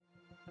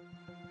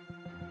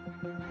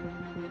Welcome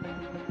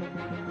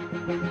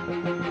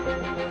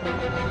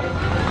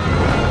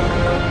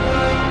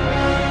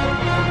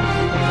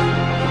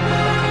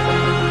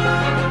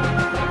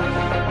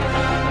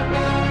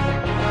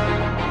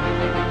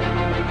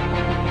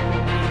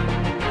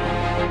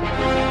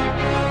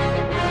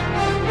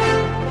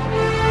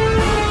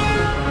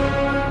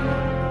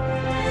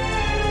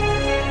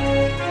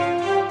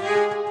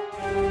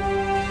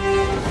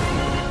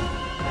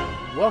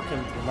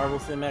to the Marvel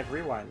Cinematic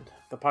Rewind,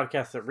 the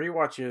podcast that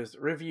rewatches,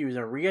 reviews,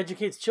 and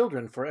re-educates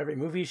children for every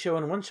movie, show,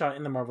 and one-shot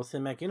in the Marvel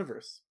Cinematic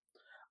Universe.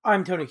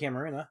 I'm Tony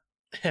Camarena.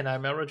 And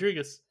I'm Mel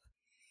Rodriguez.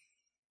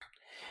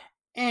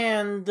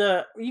 And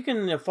you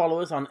can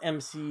follow us on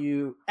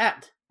MCU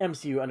at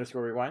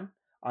MCU_Rewind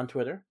on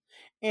Twitter,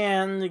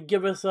 and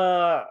give us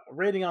a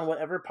rating on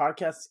whatever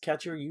podcast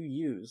catcher you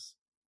use.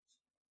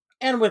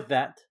 And with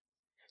that,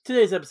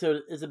 today's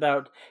episode is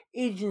about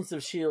Agents of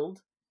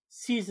S.H.I.E.L.D.,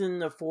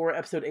 Season 4,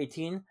 Episode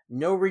 18,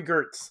 No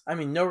Regrets.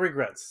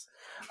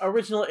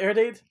 Original air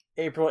date,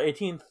 April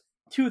 18th,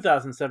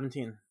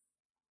 2017.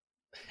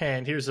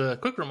 And here's a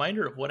quick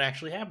reminder of what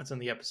actually happens in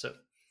the episode.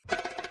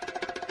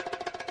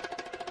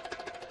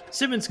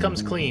 Simmons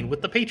comes clean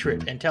with the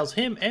Patriot and tells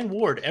him and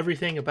Ward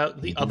everything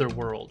about the other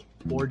world.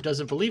 Ward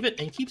doesn't believe it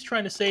and keeps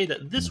trying to say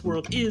that this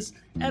world is,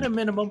 at a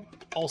minimum,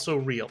 also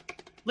real.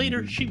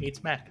 Later, she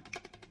meets Mac.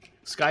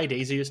 Sky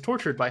Daisy is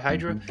tortured by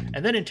Hydra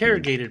and then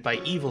interrogated by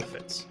Evil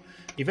Fitz.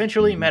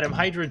 Eventually, Madame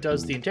Hydra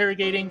does the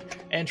interrogating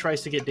and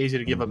tries to get Daisy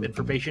to give up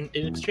information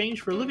in exchange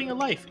for living a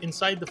life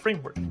inside the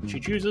framework. She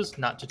chooses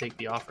not to take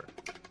the offer.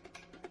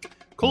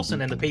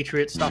 Coulson and the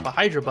Patriot stop a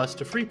Hydra bus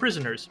to free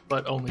prisoners,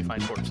 but only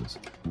find corpses.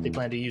 They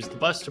plan to use the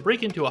bus to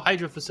break into a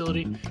Hydra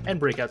facility and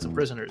break out some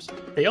prisoners.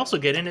 They also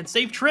get in and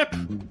save Trip!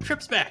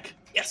 Trip's back!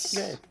 Yes!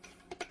 Yay.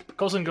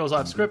 Coulson goes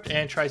off script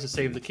and tries to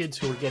save the kids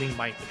who are getting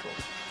mind controlled.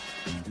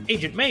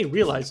 Agent May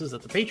realizes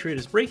that the Patriot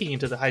is breaking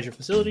into the Hydra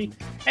facility,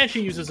 and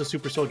she uses a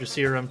super soldier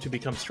serum to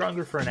become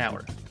stronger for an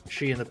hour.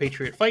 She and the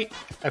Patriot fight.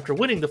 After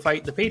winning the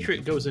fight, the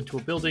Patriot goes into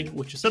a building,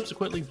 which is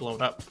subsequently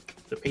blown up.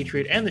 The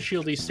Patriot and the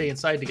Shieldies stay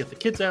inside to get the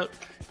kids out.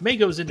 May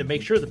goes in to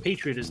make sure the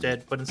Patriot is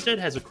dead, but instead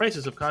has a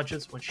crisis of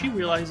conscience when she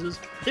realizes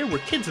there were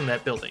kids in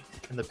that building,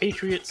 and the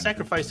Patriot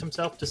sacrificed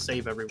himself to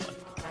save everyone.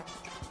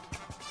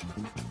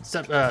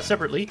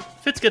 Separately,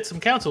 Fitz gets some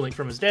counseling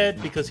from his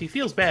dad because he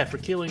feels bad for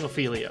killing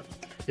Ophelia.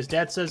 His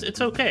dad says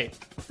it's okay.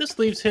 This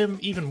leaves him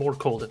even more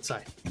cold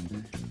inside.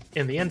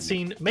 In the end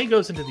scene, May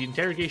goes into the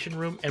interrogation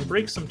room and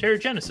breaks some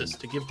Terrigenesis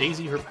to give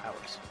Daisy her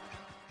powers.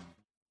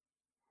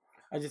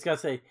 I just gotta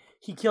say,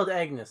 he killed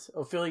Agnes.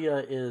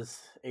 Ophelia is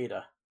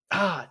Ada.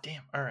 Ah,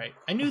 damn. Alright.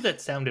 I knew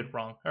that sounded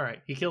wrong. Alright,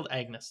 he killed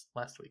Agnes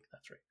last week.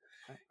 That's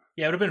right.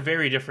 Yeah, it would have been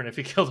very different if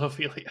he killed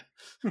Ophelia.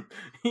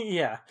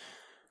 Yeah.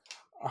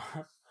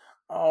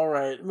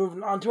 Alright,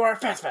 moving on to our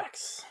fast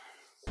facts.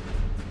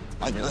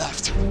 On your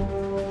left.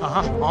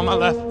 On my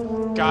left.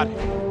 Got it.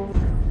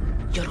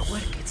 Your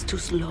work, it's too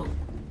slow.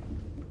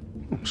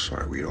 I'm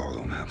sorry, we all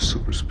don't have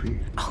super speed.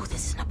 Oh,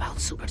 this isn't about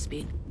super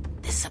speed.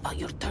 This is about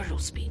your turtle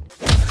speed.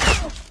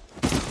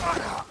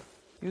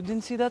 You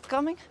didn't see that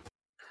coming?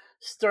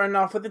 Starting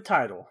off with the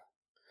title.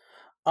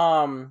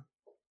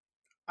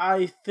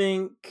 I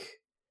think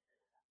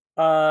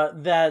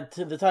that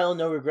the title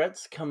No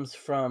Regrets comes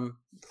from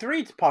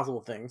three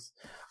possible things.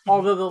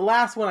 Although the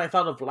last one I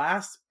thought of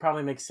last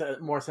probably makes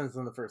more sense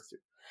than the first two.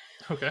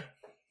 Okay.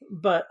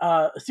 But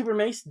Super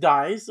Mace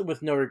dies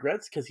with no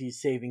regrets because he's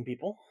saving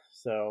people.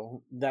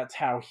 So that's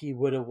how he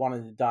would have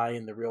wanted to die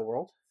in the real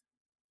world.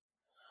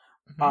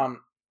 Mm-hmm.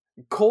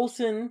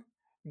 Coulson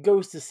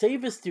goes to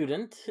save a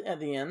student at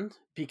the end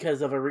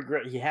because of a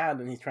regret he had,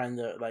 and he's trying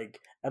to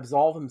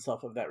absolve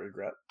himself of that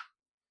regret.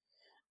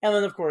 And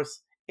then, of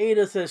course,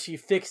 Ada says she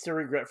fixed a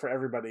regret for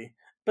everybody,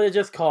 but it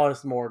just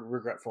caused more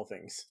regretful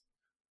things.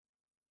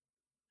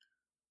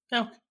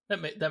 No,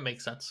 that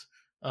makes sense.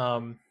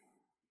 And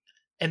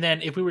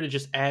then if we were to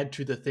just add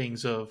to the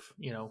things of,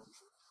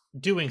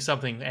 doing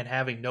something and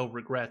having no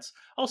regrets,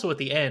 also at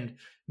the end,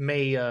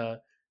 May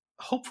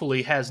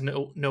hopefully has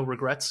no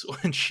regrets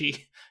when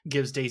she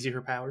gives Daisy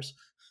her powers.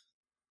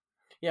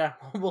 Yeah,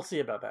 we'll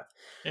see about that.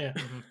 Yeah.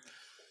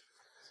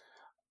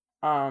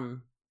 Mm-hmm.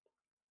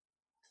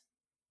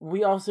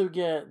 We also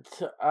get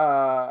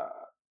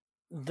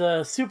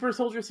the super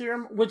soldier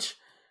serum, which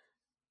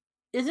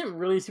isn't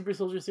really super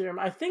soldier serum.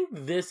 I think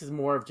this is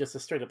more of just a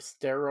straight up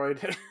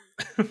steroid.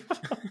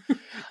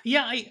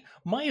 Yeah,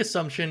 my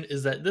assumption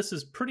is that this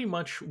is pretty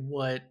much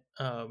what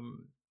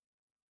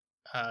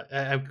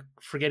I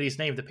forget his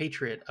name, the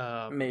Patriot.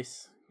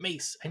 Mace.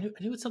 I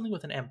knew it's something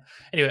with an M.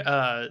 Anyway,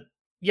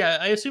 yeah,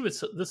 I assume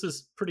this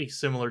is pretty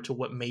similar to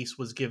what Mace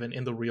was given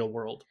in the real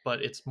world,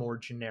 but it's more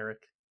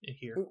generic in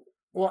here.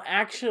 Well,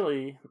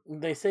 actually,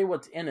 they say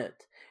what's in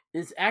it.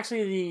 It's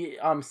actually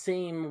the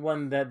same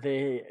one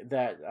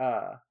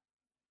that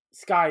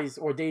Sky's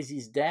or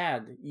Daisy's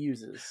dad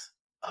uses.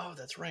 Oh,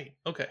 that's right.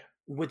 Okay.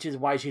 Which is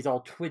why she's all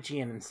twitchy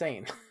and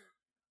insane.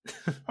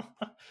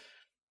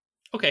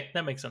 Okay,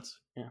 that makes sense.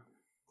 Yeah.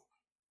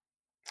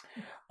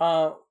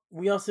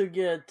 We also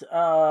get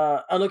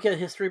a look at a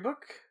history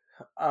book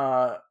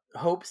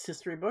Hope's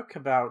history book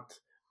about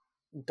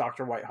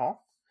Dr.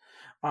 Whitehall.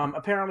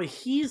 Apparently,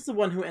 he's the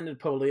one who ended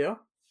polio.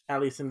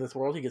 At least in this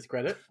world, he gets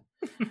credit.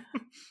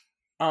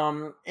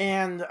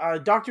 And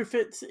Dr.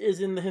 Fitz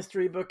is in the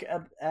history book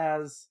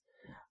as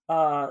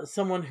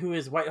someone who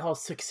is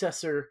Whitehall's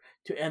successor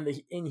to end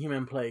the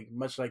Inhuman Plague,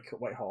 much like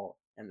Whitehall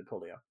ended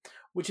polio.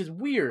 Which is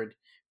weird,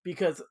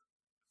 because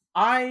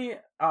I've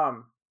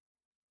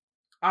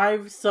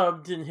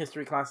subbed in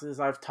history classes,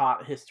 I've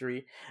taught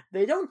history.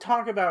 They don't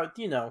talk about,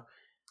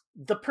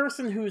 the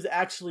person who's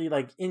actually,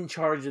 like, in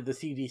charge of the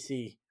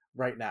CDC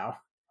right now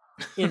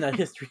in a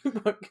history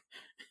book.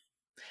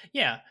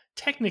 Yeah,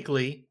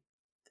 technically,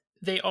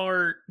 they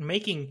are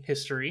making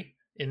history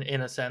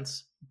in a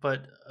sense,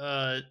 but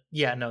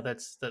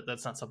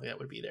that's not something that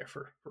would be there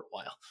for a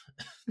while.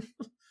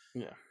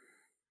 Yeah.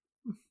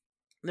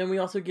 Then we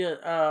also get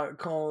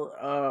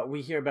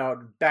we hear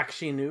about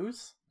Bakshi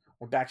News,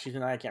 or Bakshi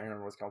Tonight, I can't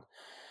remember what it's called.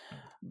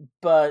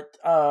 But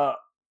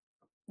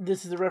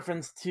this is a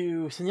reference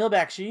to Sunil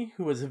Bakshi,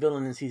 who was a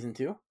villain in season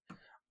 2,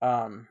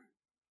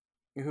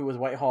 who was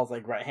Whitehall's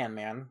like right-hand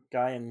man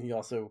guy, and he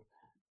also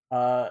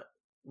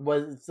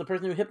was the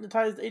person who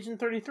hypnotized Agent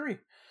 33.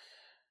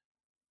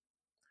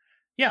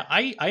 Yeah,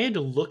 I had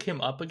to look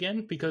him up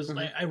again because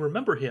I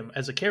remember him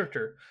as a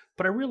character,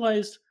 but I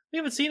realized we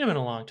haven't seen him in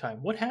a long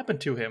time. What happened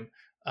to him?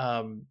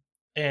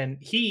 And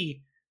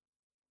he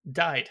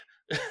died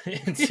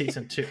in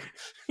season 2.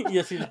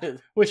 Yes, he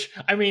did. Which,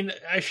 I mean,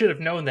 I should have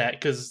known that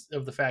because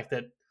of the fact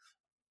that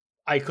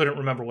I couldn't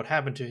remember what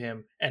happened to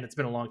him, and it's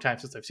been a long time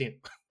since I've seen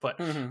him. But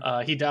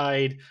he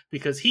died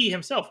because he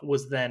himself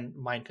was then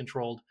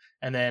mind-controlled,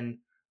 and then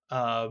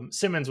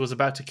Simmons was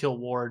about to kill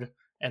Ward,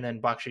 and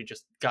then Bakshi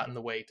just got in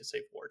the way to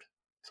save Ward.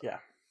 So. Yeah.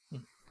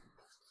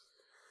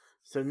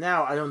 So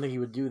now I don't think he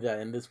would do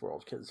that in this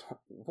world, because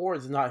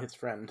Ward's not his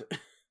friend.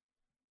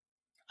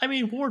 I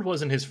mean, Ward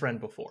wasn't his friend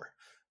before,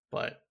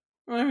 but...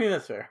 I mean,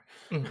 that's fair.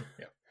 Yeah.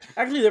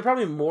 Actually, they're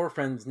probably more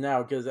friends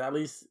now, because at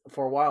least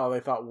for a while they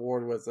thought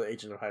Ward was the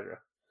agent of Hydra.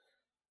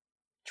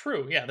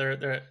 True, yeah,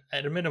 they're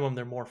at a minimum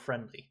they're more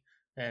friendly,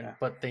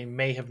 but they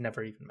may have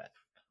never even met.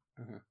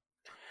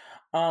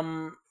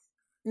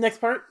 Next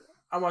part,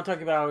 I want to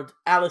talk about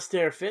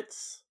Alistair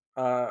Fitz,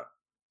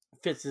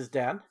 Fitz's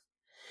dad.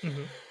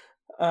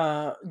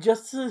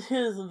 Just as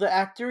the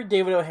actor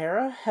David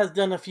O'Hara has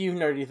done a few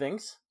nerdy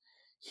things.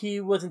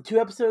 He was in 2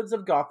 episodes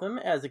of Gotham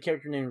as a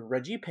character named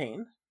Reggie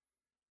Payne.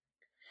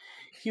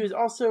 He was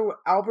also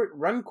Albert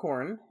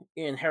Runcorn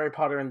in Harry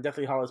Potter and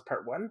Deathly Hallows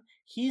Part 1.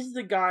 He's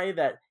the guy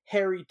that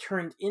Harry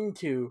turned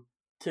into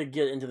to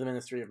get into the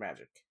Ministry of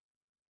Magic.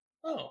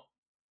 Oh.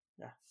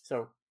 Yeah.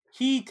 So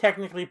he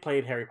technically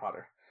played Harry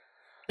Potter.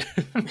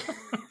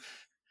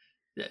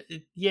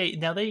 Yeah,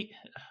 now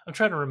I'm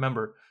trying to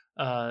remember.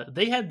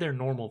 They had their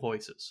normal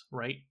voices,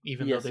 right?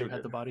 Even though they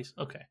had the bodies?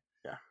 Okay.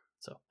 Yeah.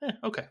 So,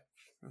 okay.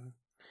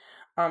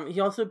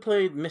 He also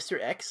played Mr.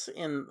 X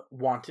in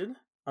Wanted,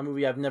 a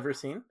movie I've never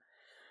seen.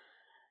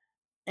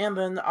 And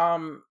then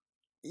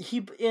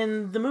he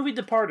in the movie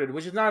Departed,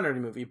 which is not a nerdy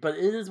movie, but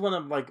it is one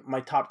of like my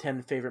top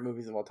 10 favorite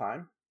movies of all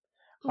time.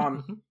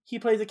 He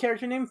plays a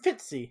character named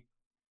Fitzy.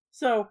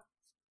 So,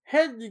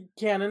 head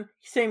canon,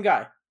 same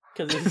guy,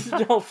 because it's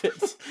Joel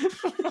Fitz.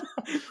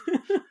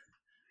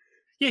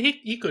 Yeah,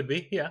 he could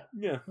be. Yeah.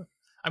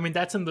 I mean,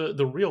 that's in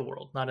the real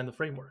world, not in the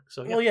framework.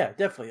 So, yeah. Well, yeah,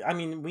 definitely. I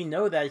mean, we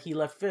know that he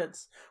left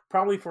Fitz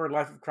probably for a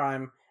life of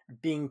crime,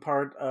 being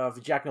part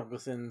of Jack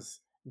Nicholson's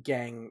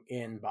gang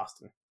in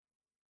Boston.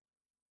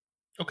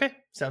 Okay,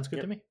 sounds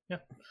good to me. Yeah,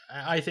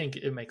 I think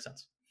it makes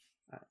sense.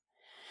 Right.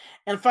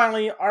 And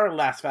finally, our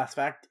last fast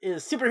fact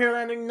is superhero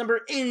landing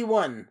number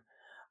 81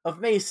 of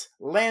Mace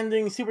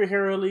landing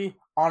superheroically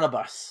on a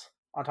bus,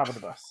 on top of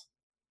the bus.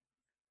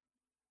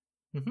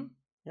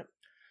 Yep.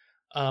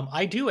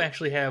 I do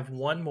actually have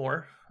one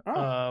more.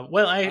 Oh.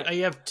 I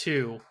have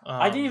 2.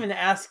 I didn't even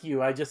ask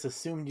you. I just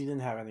assumed you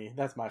didn't have any.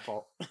 That's my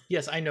fault.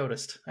 Yes, I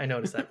noticed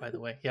that, by the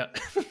way. Yeah.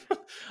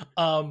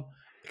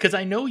 Because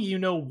I know you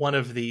know one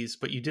of these,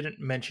 but you didn't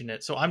mention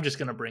it, so I'm just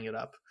going to bring it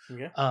up.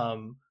 Okay.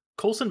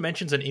 Coulson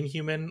mentions an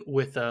Inhuman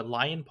with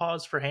lion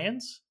paws for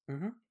hands.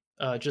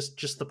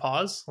 Just the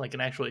paws, like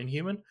an actual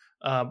Inhuman,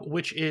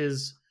 which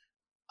is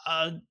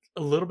a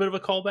little bit of a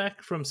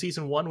callback from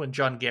season 1 when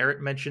John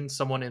Garrett mentioned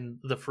someone in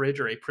the fridge,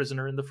 or a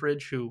prisoner in the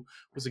fridge, who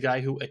was a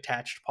guy who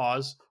attached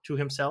paws to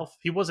himself.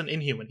 He wasn't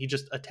Inhuman; he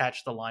just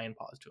attached the lion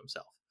paws to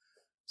himself.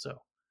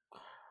 So,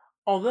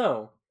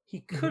 although he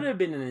could have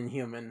been an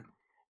Inhuman,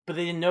 but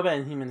they didn't know about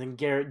Inhumans, and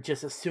Garrett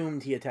just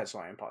assumed he attached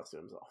lion paws to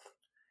himself.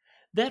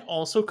 That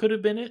also could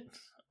have been it.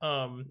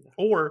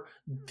 Or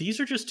these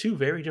are just 2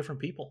 very different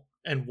people,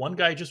 and one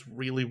guy just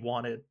really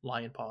wanted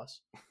lion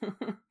paws.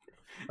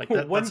 Like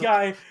that, one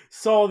guy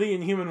saw the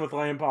Inhuman with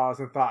lion paws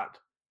and thought,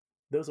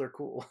 "Those are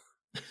cool."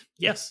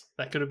 Yes,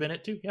 that could have been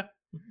it too.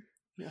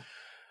 Yeah.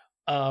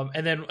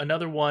 And then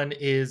another one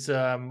is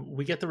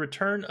we get the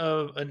return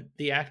of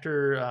the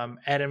actor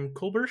Adam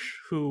Kulbersh,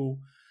 who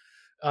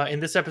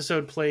in this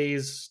episode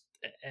plays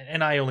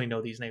and I only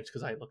know these names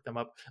because I looked them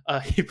up.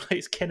 He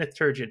plays Kenneth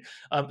Turgeon.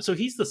 So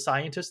he's the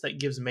scientist that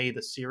gives May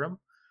the serum.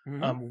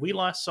 We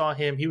last saw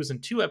him. He was in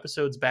 2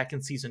 episodes back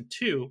in season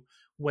 2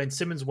 when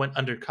Simmons went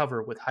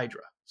undercover with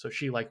Hydra. So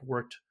she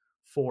worked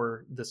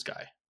for this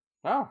guy.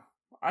 Oh,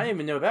 I didn't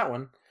even know that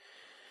one.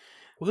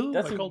 Ooh,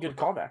 that's some good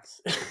callbacks.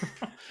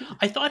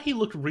 I thought he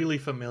looked really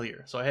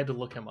familiar, so I had to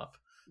look him up.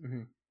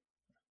 Mm-hmm.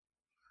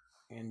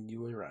 And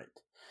you were right.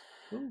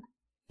 Ooh.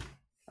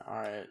 All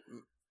right.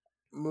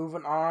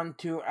 Moving on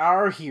to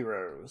our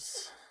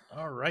heroes.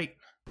 All right.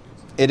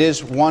 It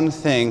is one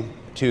thing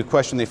to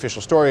question the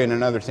official story and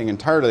another thing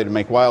entirely to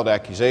make wild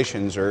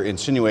accusations or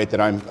insinuate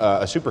that I'm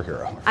a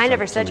superhero. I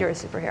never said you were a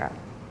superhero.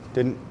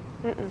 Didn't?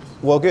 Mm-mm.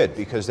 Well, good,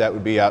 because that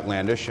would be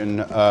outlandish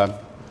and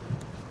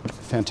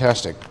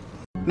fantastic.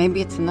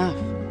 Maybe it's enough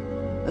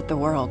that the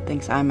world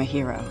thinks I'm a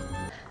hero.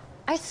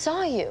 I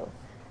saw you.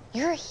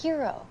 You're a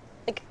hero.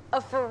 Like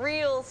a for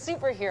real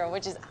superhero,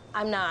 which is,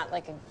 I'm not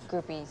like a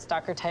groupie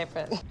stalker type.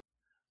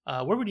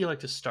 Where would you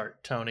like to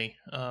start, Tony?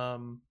 Have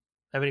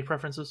any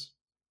preferences?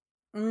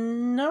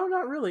 No,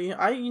 not really.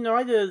 I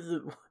did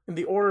in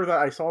the order that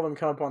I saw them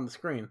come up on the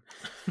screen.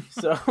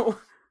 So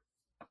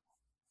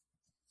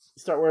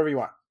start wherever you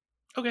want.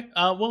 Okay.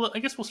 Well, I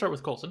guess we'll start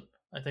with Coulson.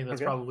 I think that's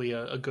probably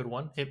a good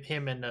one.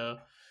 Him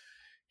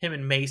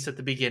and Mace at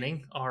the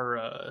beginning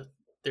are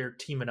they're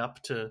teaming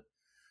up to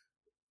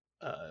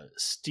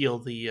steal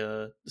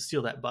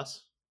that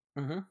bus.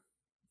 Mm-hmm.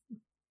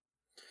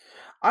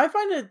 I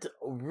find it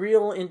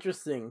real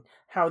interesting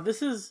how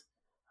this is.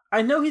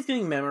 I know he's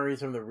getting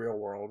memories from the real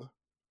world,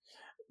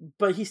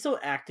 but he's still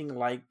acting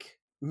like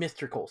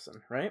Mr.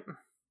 Coulson, right?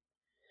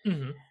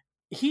 Mm-hmm.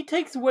 He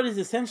takes what is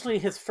essentially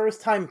his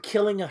first time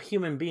killing a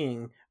human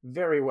being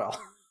very well.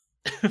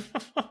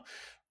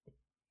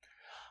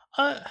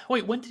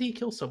 Wait, when did he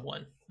kill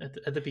someone?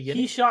 At the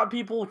beginning? He shot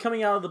people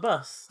coming out of the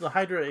bus, the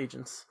Hydra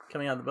agents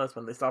coming out of the bus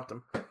when they stopped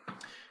him.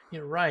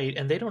 You're right,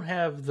 and they don't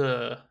have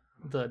the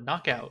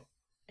knockout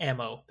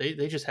ammo.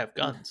 They just have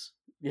guns.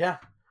 Yeah.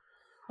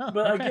 Oh,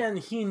 but okay. Again,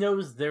 he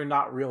knows they're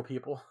not real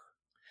people.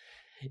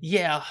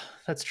 Yeah,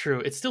 that's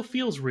true. It still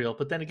feels real,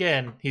 but then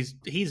again,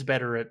 he's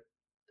better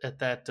at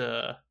that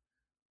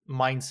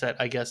mindset,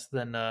 I guess,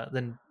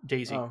 than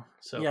Daisy. Oh,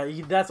 so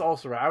yeah, that's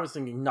also right. I was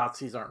thinking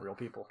Nazis aren't real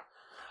people.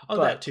 Oh,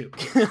 that too.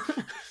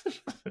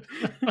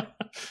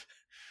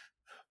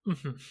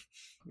 Mm-hmm.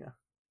 Yeah.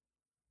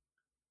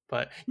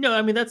 But no,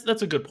 I mean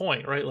that's a good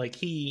point, right? Like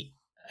we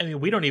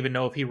don't even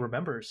know if he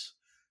remembers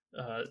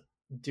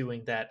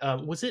doing that.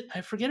 Was it?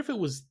 I forget if it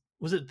was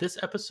it this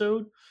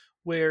episode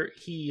where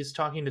he is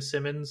talking to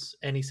Simmons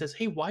and he says,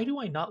 "Hey, why do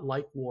I not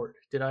like Ward?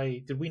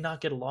 Did we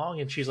not get along?"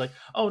 And she's like,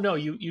 "Oh no,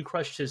 you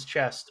crushed his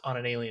chest on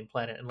an alien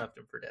planet and left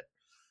him for dead."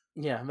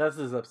 Yeah, that's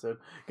this episode.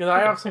 Because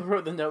I also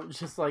wrote the note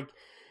just like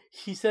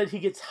he said he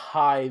gets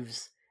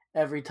hives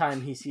every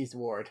time he sees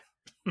Ward,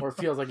 or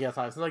feels like he has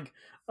hives. Like,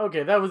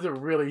 okay, that was a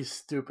really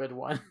stupid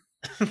one.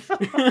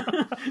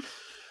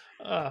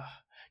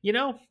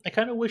 I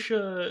kind of wish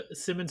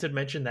Simmons had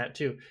mentioned that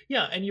too.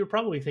 Yeah, and you're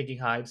probably thinking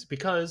Hives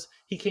because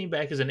he came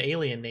back as an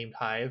alien named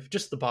Hive,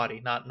 just the body,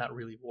 not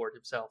really Ward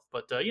himself.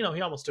 But he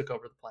almost took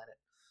over the planet.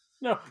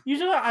 No,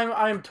 usually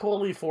I'm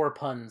totally for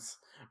puns,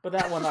 but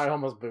that one I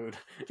almost booed.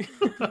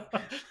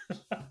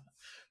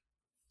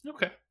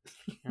 Okay.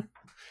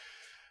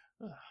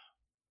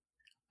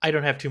 I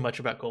don't have too much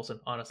about Coulson,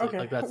 honestly. Okay.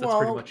 Like that's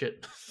pretty much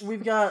it.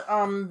 We've got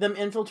them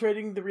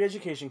infiltrating the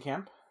re-education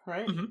camp,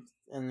 right? Mm-hmm.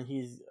 And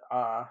he's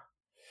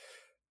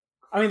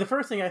the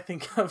first thing I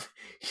think of,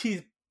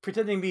 he's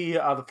pretending to be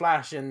the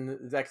Flash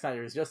in Zack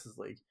Snyder's Justice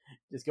League,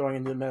 just going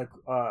into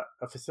a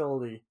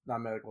facility,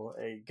 not medical,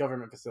 a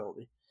government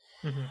facility.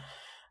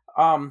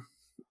 Mm-hmm.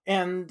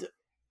 And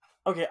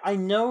okay, I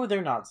know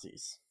they're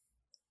Nazis,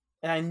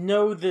 and I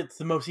know that's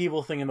the most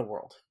evil thing in the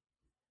world,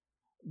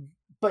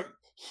 but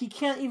he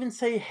can't even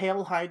say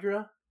 "Hail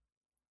Hydra"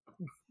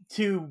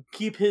 to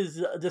keep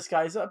his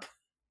disguise up.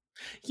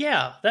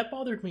 Yeah, that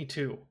bothered me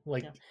too.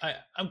 Like, yeah.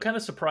 I'm kind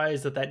of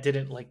surprised that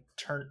didn't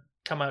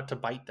come out to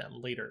bite them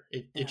later.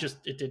 It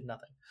did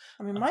nothing.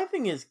 I mean, my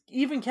thing is,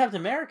 even Captain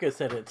America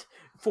said it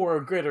for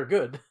a greater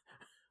good.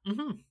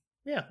 Mm-hmm.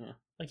 Yeah,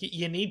 like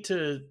you need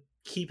to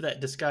keep that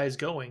disguise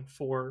going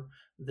for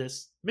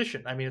this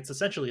mission. I mean, it's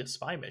essentially a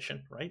spy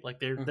mission, right? Like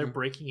they're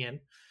breaking in,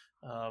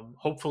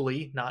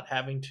 hopefully not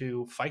having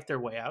to fight their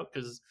way out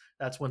because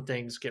that's when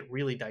things get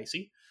really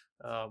dicey.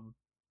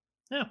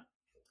 Yeah.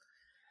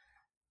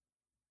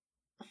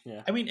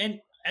 Yeah. I mean,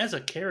 and as a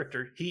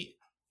character,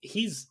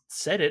 he's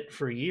said it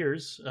for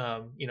years,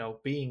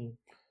 being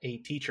a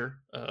teacher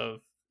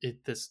of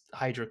this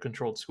Hydra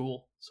controlled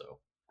school. So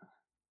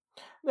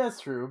that's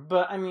true.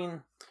 But I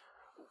mean,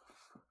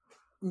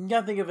 you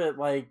gotta think of it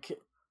like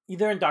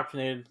they're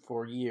indoctrinated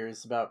for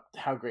years about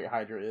how great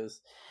Hydra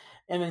is.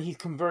 And then he's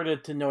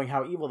converted to knowing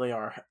how evil they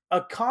are.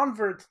 A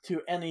convert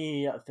to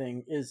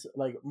anything is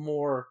like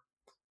more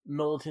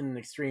militant and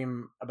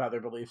extreme about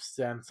their beliefs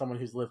than someone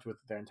who's lived with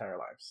their entire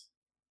lives.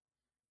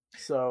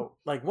 So,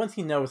 like, once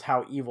he knows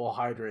how evil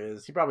Hydra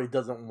is, he probably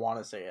doesn't want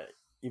to say it,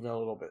 even a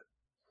little bit.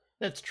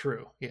 That's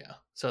true. Yeah.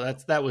 So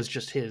that was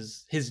just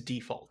his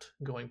default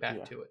going back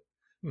Yeah. to it.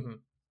 Mm-hmm.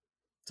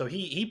 So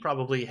he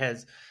probably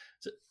has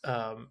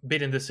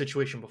been in this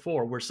situation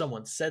before where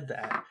someone said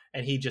that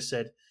and he just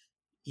said,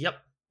 "Yep,"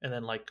 and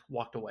then like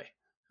walked away.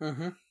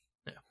 Mm-hmm.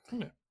 Yeah.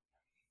 Okay.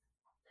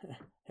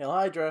 Hail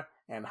Hydra,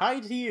 and hi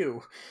to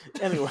you.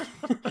 Anyway.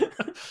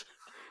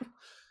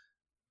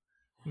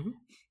 Mhm.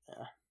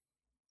 Yeah.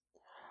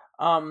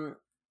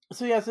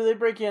 So they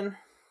break in,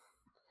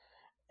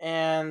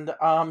 and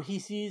he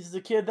sees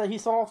the kid that he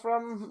saw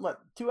from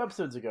 2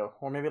 episodes ago,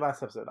 or maybe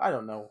last episode. I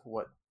don't know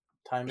what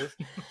time it is.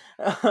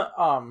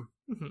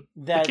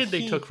 The kid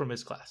they took from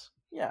his class.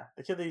 Yeah,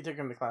 the kid that he took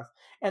from the class,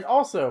 and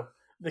also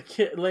the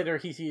kid later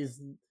he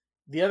sees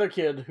the other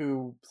kid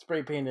who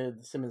spray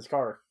painted Simmons'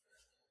 car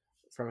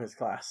from his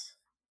class.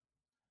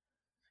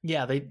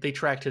 Yeah, they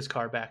tracked his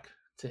car back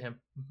to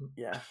him. Mm-hmm.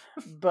 Yeah,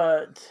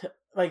 but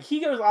like he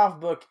goes off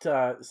book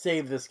to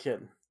save this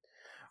kid,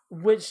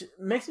 which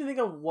makes me think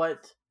of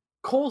what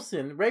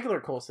Coulson, regular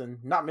Coulson,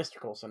 not Mr.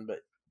 Coulson, but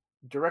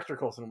Director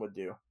Coulson would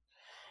do.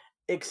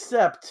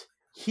 Except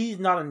he's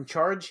not in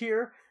charge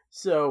here,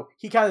 so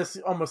he kind of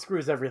almost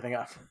screws everything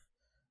up.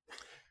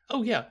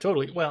 Oh yeah,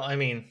 totally. Well, I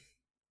mean,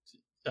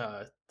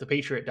 the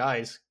Patriot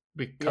dies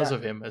because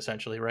of him,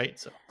 essentially, right?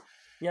 So.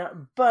 Yeah,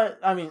 but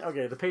I mean,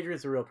 okay, the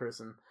Patriot's a real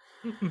person.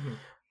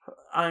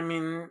 I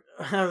mean,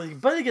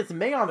 but it gets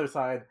May on their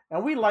side,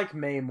 and we like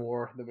May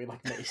more than we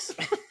like Mace.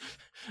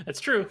 That's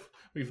true.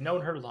 We've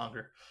known her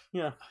longer.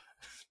 Yeah.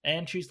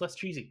 And she's less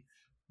cheesy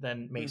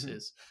than Mace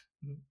is.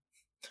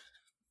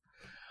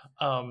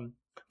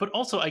 But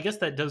also, I guess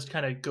that does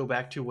kind of go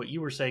back to what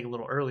you were saying a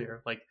little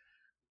earlier. Like,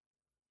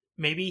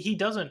 maybe he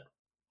doesn't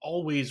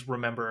always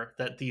remember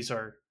that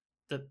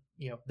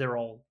they're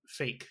all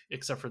fake,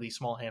 except for these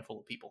small handful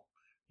of people.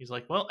 He's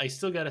like, well, I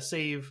still got to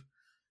save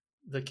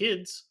the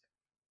kids.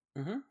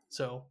 Mm-hmm.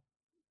 So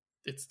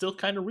it's still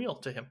kind of real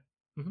to him.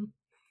 Mm-hmm.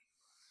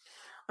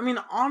 I mean,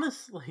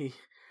 honestly,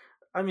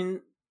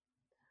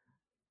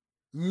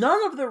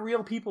 none of the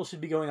real people should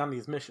be going on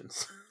these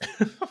missions.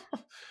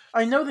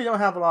 I know they don't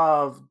have a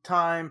lot of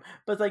time,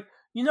 but it's like,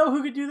 you know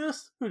who could do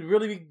this? Who'd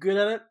really be good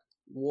at it?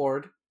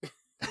 Ward.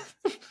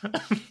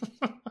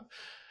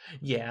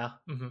 Yeah.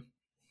 Mm-hmm.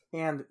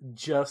 And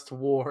just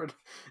Ward.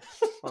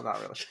 Well,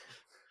 not really.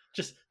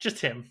 Just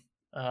him.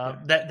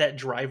 That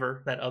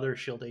driver, that other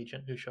SHIELD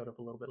agent who showed up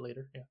a little bit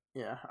later. Yeah.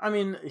 Yeah. I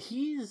mean,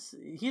 he's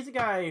a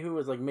guy who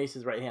was like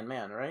Mace's right-hand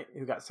man, right?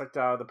 Who got sucked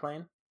out of the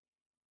plane.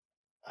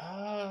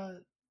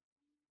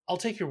 I'll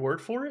take your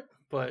word for it,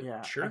 but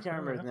yeah, sure. I can't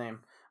remember his name,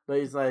 but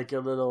he's like a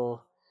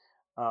little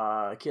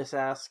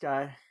kiss-ass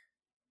guy.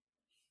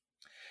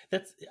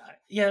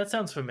 That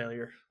sounds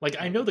familiar. Like,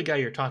 I know the guy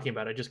you're talking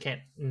about. I just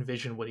can't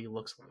envision what he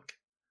looks like.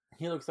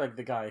 He looks like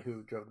the guy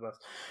who drove the bus.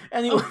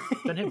 Anyway.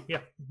 Then him,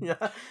 yeah.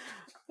 Yeah.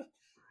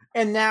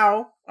 And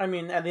now, I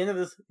mean, at the end of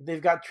this,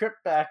 they've got Trip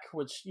back,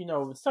 which,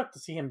 it sucked to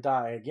see him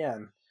die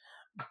again.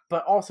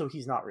 But also,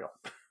 he's not real.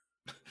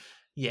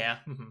 Yeah.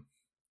 Mm-hmm.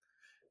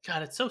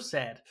 God, it's so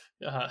sad.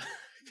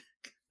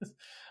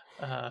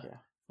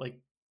 Like,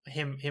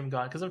 him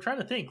gone. Because I'm trying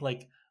to think,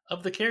 like,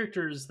 of the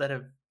characters that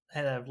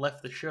have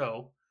left the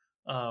show,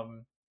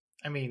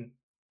 I mean,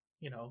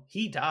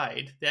 he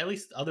died. At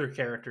least other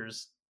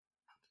characters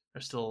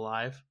are still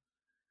alive.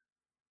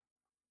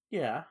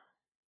 Yeah.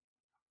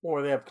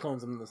 Or they have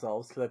clones of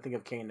themselves, because I think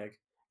of Koenig.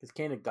 Because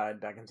Koenig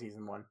died back in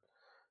season 1.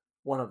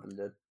 One of them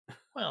did.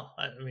 Well,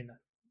 I mean,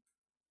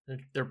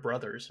 they're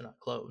brothers, they're not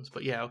clones,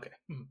 but yeah, okay.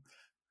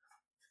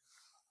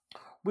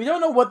 We don't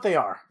know what they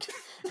are.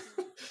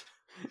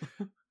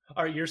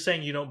 You're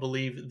saying you don't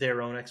believe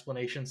their own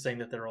explanation, saying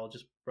that they're all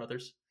just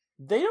brothers?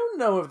 They don't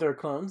know if they're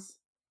clones.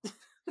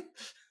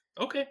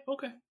 Okay. All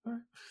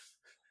right.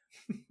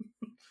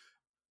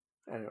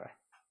 Anyway.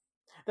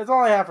 That's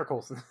all I have for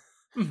Coulson.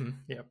 Mm-hmm.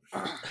 Yep.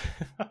 All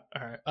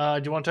right.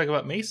 Do you want to talk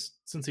about Mace,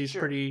 since he's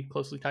Sure. pretty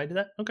closely tied to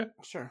that? Okay.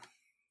 Sure.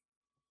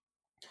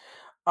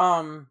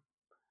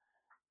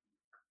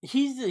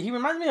 He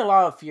reminds me a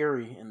lot of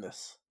Fury in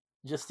this.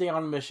 Just stay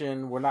on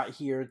mission. We're not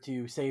here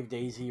to save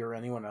Daisy or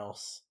anyone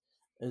else.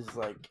 Is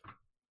like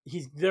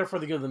he's there for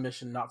the good of the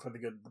mission, not for the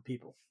good of the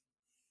people.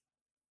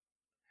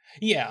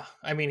 Yeah,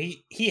 I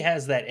mean, he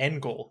has that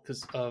end goal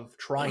of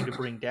trying to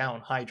bring down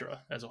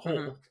Hydra as a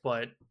whole,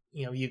 but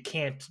you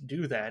can't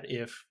do that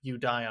if you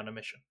die on a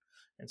mission,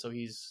 and so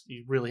he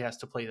really has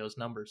to play those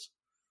numbers.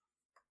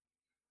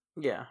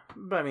 Yeah,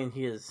 but I mean,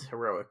 he is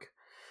heroic.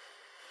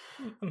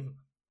 Mm-hmm.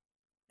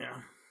 Yeah,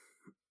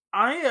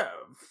 I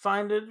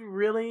find it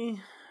really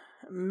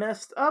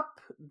messed up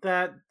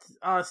that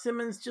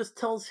Simmons just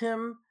tells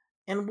him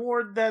and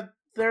Ward that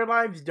their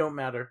lives don't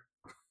matter.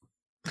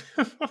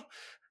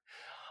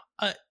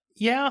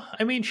 Yeah,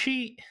 I mean,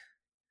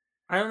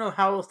 I don't know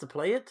how else to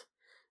play it,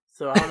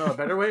 so I don't know a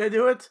better way to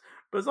do it.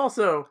 But it's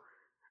also,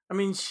 I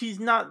mean, she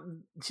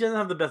doesn't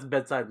have the best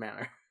bedside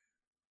manner.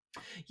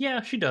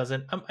 Yeah, she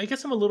doesn't. I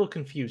guess I'm a little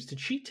confused. Did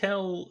she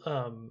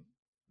tell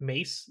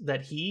Mace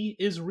that he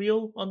is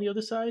real on the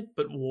other side,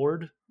 but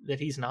Ward that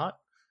he's not?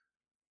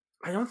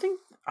 I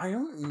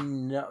don't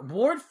know.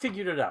 Ward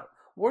figured it out.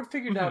 Ward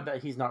figured out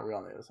that he's not real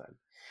on the other side.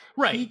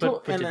 Right,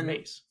 but did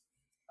Mace?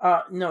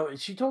 No,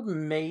 she told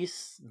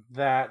Mace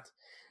that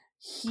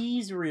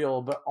he's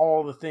real, but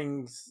all the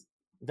things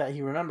that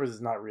he remembers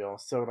is not real.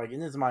 So, like, in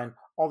his mind,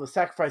 all the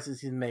sacrifices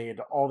he's made,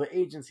 all the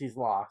agents he's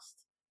lost,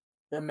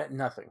 that meant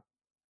nothing.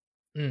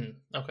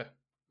 Okay.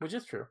 Which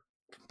is true.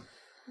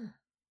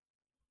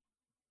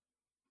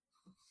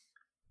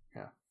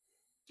 Yeah.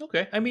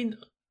 Okay. I mean,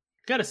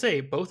 gotta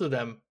say, both of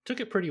them took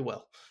it pretty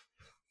well.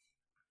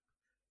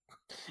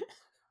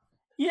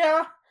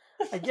 Yeah,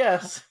 I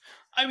guess.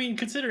 I mean,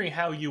 considering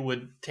how you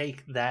would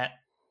take that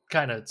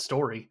kind of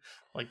story,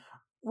 like...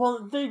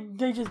 Well,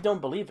 they just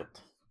don't believe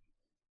it.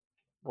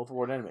 Both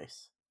Ward and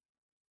Mace.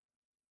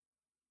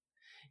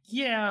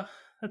 Yeah,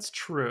 that's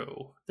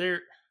true.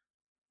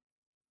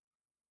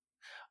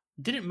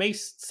 Didn't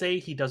Mace say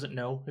he doesn't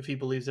know if he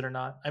believes it or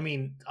not? I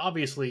mean,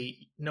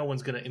 obviously, no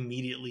one's going to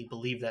immediately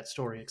believe that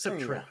story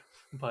except Trip.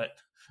 But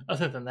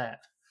other than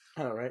that...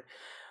 All right.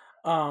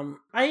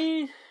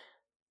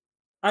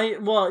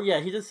 Well, yeah,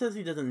 he just says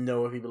he doesn't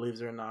know if he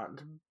believes it or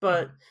not.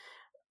 But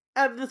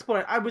at this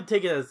point, I would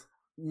take it as,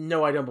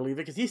 no, I don't believe it,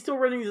 because he's still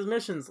running his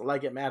missions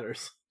like it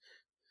matters.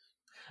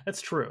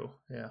 That's true,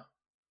 yeah.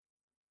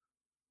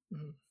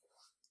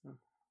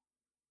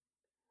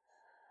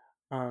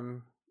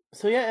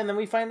 So yeah, and then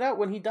we find out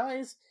when he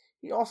dies,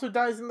 he also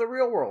dies in the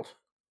real world.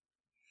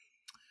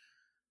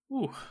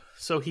 Ooh,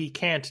 so he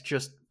can't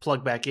just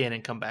plug back in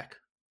and come back.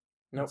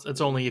 Nope.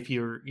 It's only if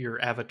your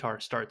avatar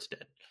starts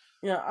dead.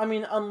 Yeah, I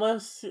mean,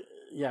 unless...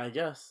 Yeah, I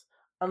guess.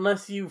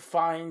 Unless you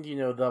find,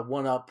 the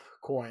 1-up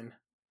coin.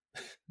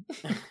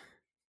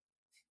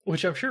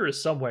 Which I'm sure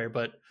is somewhere,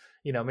 but,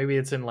 maybe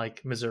it's in,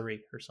 like,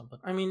 Missouri or something.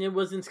 I mean, it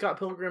was in Scott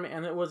Pilgrim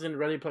and it was in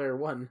Ready Player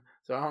One,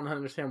 so I don't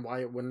understand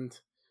why it wouldn't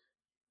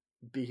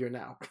be here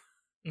now.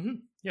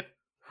 Yeah.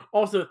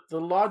 Also, the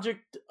logic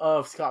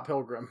of Scott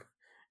Pilgrim,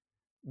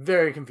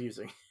 very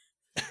confusing.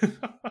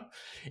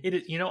 It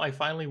is, I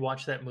finally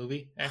watched that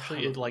movie,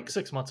 actually, like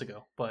 6 months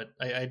ago, but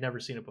I'd never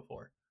seen it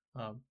before.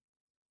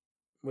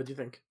 What'd you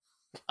think?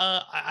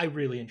 I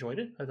really enjoyed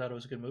it. I thought it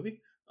was a good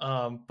movie.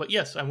 But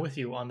yes, I'm with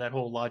you on that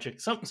whole logic.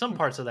 Some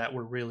parts of that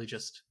were really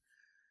just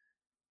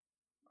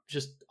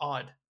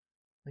odd.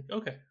 Like,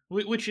 okay,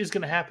 which is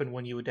going to happen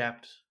when you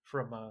adapt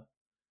from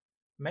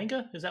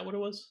manga? Is that what it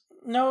was?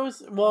 No,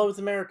 it was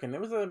American.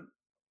 It was a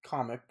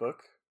comic book.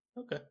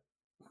 Okay.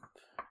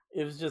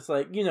 It was just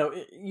like,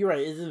 you're right.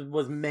 It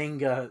was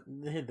manga.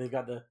 They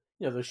got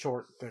the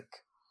short, thick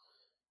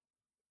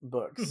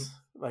books.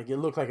 Like, it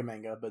looked like a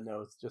manga, but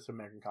no, it's just an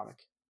American comic.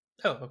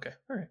 Oh, okay.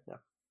 All right. Yeah.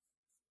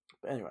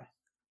 But anyway.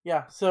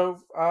 Yeah, so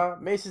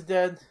Mace is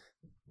dead.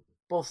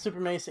 Both Super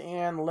Mace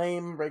and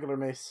lame regular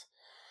Mace.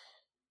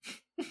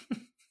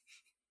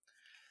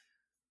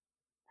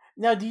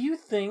 Now, do you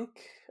think,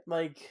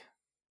 like,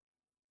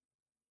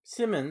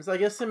 Simmons, I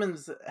guess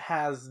Simmons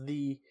has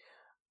the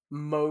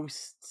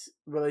most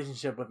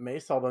relationship with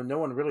Mace, although no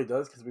one really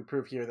does, because we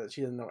prove here that she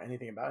doesn't know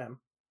anything about him.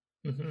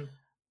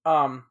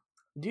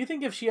 Do you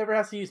think if she ever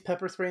has to use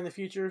pepper spray in the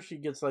future, she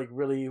gets, like,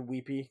 really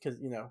weepy? Because,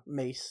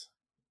 Mace.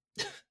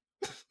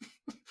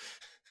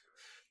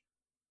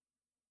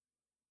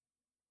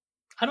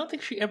 I don't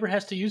think she ever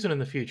has to use it in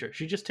the future.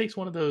 She just takes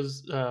one of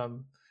those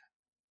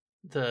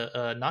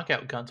the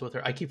knockout guns with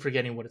her. I keep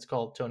forgetting what it's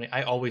called, Tony.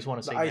 I always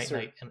want to say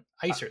night and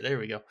Icer. There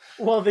we go.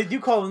 Well, they do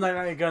call the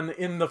night gun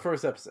in the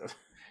first episode.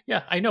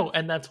 Yeah, I know,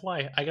 and that's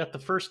why I got the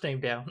first name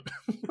down.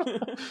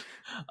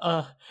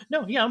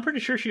 No, yeah, I'm pretty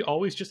sure she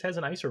always just has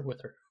an Icer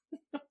with her.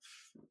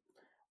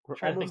 We're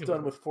almost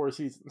done with 4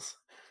 seasons.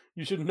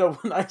 You should know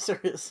what an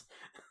Icer is.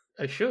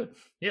 I should.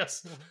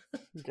 Yes.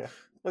 Okay.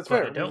 That's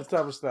fair. We've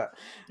established that.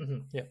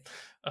 Yeah.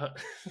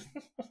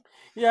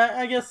 Yeah,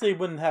 I guess they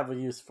wouldn't have a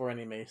use for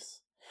any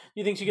Mace.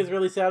 You think she gets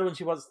really sad when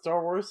she watches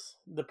Star Wars,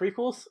 the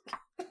prequels?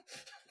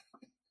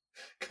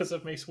 Because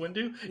of Mace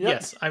Windu? Yep.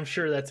 Yes, I'm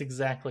sure that's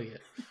exactly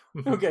it.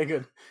 Okay,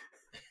 good.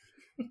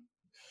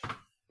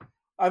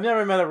 I've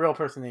never met a real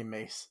person named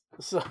Mace,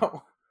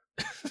 so...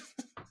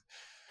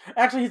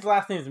 Actually, his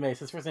last name is Mace.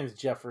 His first name is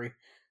Jeffrey.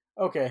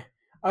 Okay.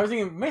 I was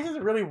thinking, Mace is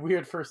a really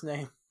weird first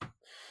name.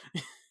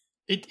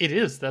 It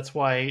is. That's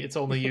why it's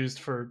only used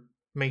for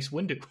Mace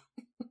Windu.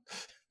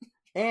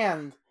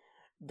 And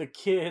the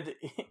kid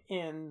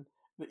in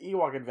the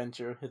Ewok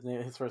Adventure,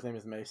 his first name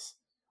is Mace,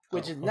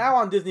 which is now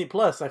on Disney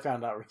Plus. I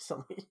found out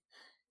recently.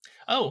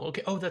 Oh,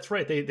 okay. Oh, that's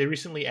right. They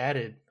recently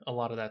added a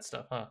lot of that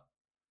stuff, huh?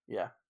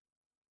 Yeah.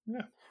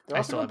 Yeah.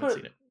 I still haven't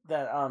seen it.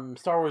 That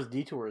Star Wars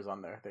Detours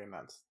on there. They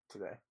announced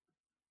today.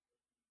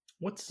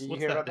 What's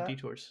that? The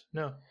Detours?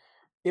 No.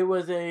 It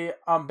was a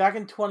back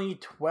in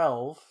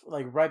 2012,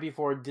 like right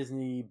before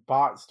Disney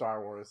bought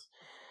Star Wars.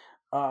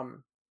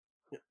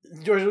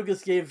 George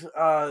Lucas gave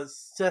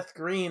Seth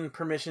Green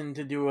permission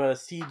to do a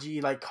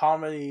CG like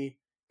comedy,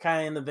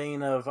 kind of in the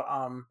vein of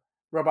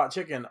Robot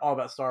Chicken, all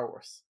about Star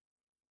Wars.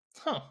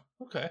 Huh.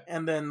 Okay.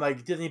 And then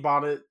like Disney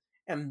bought it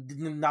and did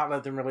not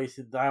let them release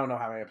it. I don't know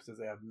how many episodes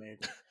they have made,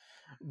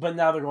 but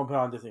now they're going to put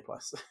it on Disney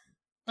Plus.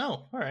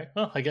 Oh, all right.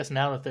 Well, I guess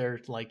now that they're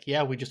like,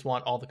 yeah, we just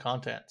want all the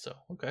content. So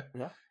okay.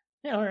 Yeah.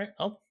 Yeah. All right.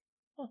 I'll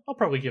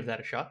probably give that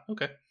a shot.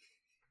 Okay.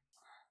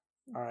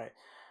 All right.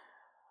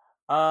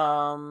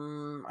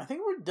 I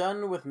think we're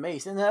done with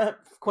Mace, and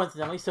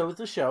coincidentally, so is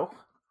the show.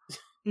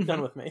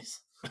 Done with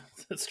Mace.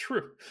 That's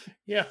true.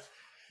 Yeah.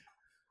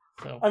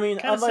 So I mean,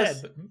 sad,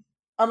 but...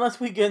 unless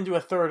we get into a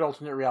third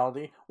alternate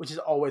reality, which is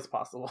always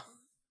possible.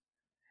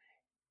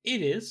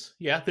 It is.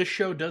 Yeah, this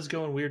show does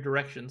go in weird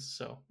directions.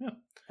 So yeah.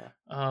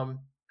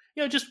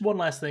 Just one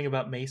last thing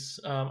about Mace.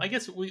 I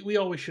guess we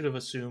always should have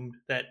assumed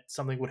that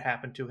something would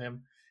happen to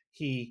him.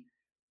 He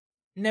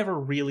never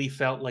really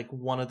felt like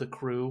one of the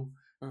crew.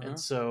 And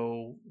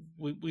so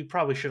we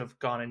probably should have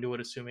gone into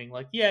it assuming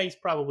like, yeah, he's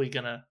probably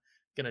gonna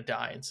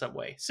die in some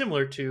way,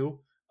 similar to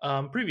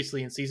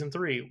previously in season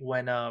 3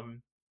 when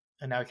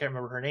and now I can't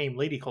remember her name,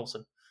 Lady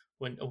Coulson,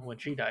 when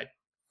she died.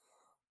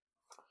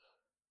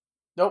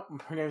 Nope,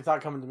 her name's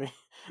not coming to me.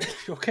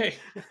 Okay.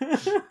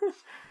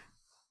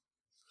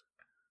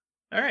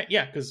 All right,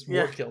 yeah, because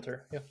Ward killed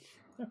her.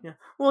 Yeah.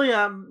 Well,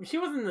 yeah, she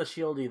wasn't the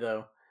Shieldy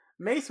though.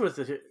 Mace was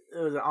an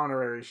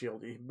honorary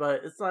Shieldy,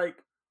 but it's like.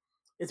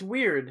 It's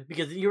weird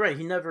because you're right.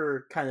 He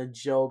never kind of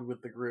gelled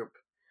with the group,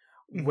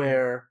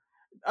 where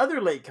other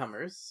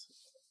latecomers,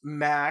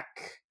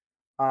 Mac,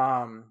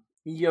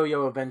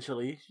 Yo-Yo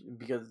eventually,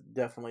 because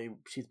definitely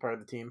she's part of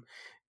the team.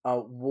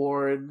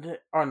 Hunter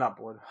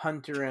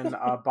and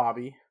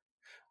Bobby,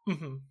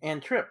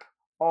 and Trip,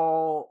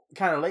 all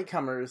kind of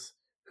latecomers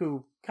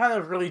who kind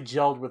of really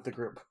gelled with the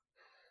group.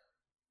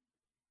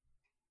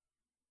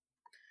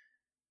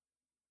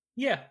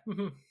 Yeah.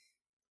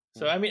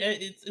 So I mean,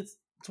 it's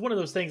one of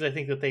those things. I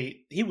think that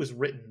he was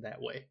written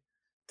that way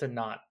to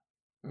not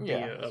be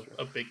a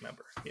big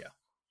member. Yeah.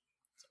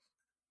 So.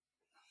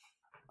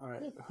 All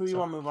right, who you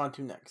want to move on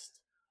to next?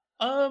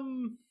 I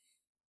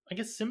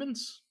guess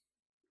Simmons.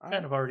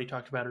 Kind of already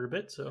talked about her a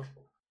bit,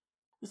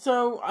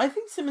 So I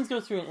think Simmons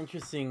goes through an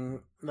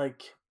interesting,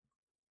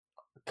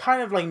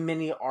 kind of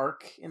mini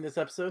arc in this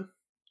episode.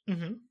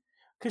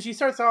 Because she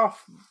starts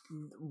off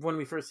when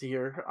we first see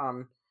her,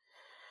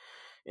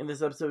 in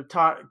this episode,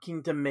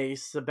 talking to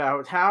Mace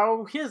about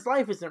how his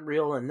life isn't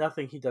real and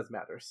nothing he does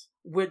matters.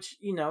 Which,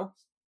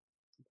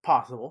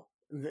 possible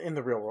in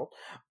the real world.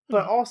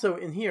 But also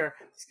in here,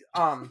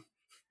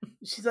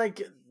 she's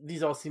like,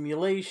 these all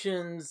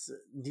simulations.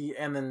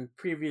 And then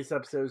previous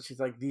episodes,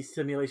 she's like, these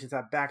simulations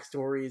have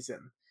backstories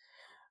and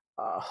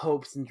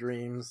hopes and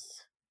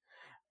dreams.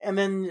 And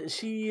then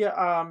she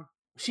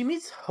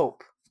meets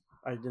Hope.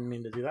 I didn't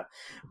mean to do that.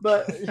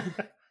 But...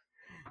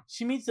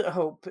 She meets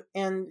Hope,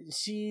 and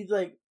she,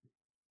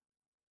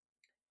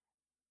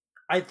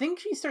 I think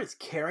she starts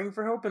caring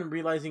for Hope and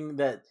realizing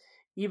that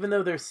even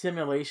though they're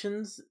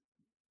simulations,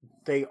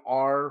 they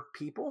are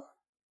people.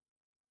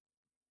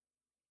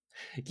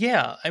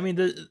 Yeah, I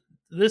mean,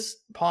 this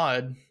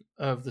pod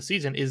of the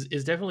season is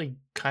definitely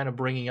kind of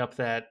bringing up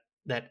that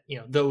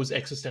those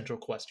existential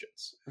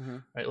questions,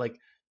 right? Like,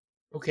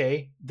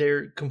 okay,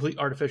 they're complete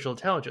artificial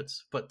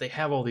intelligence, but they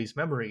have all these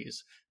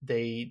memories.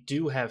 They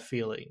do have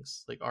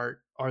feelings. Like, are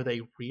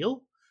they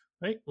real?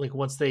 Right? Like,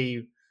 once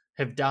they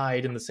have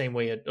died in the same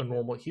way a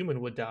normal human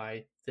would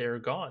die, they're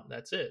gone.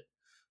 That's it.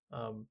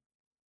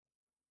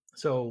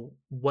 So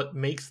what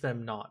makes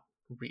them not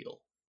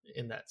real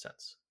in that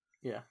sense?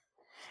 Yeah.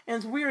 And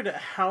it's weird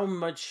how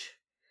much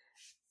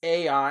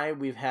AI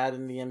we've had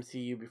in the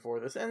MCU before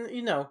this. And,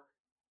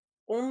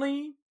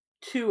 only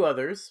 2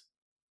 others,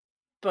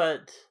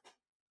 but...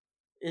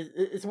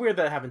 It's weird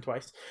that it happened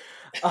twice.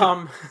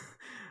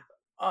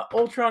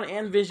 Ultron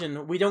and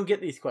Vision, we don't get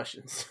these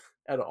questions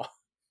at all.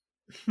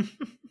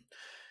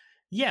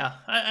 Yeah,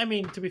 I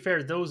mean, to be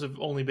fair, those have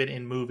only been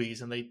in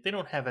movies, and they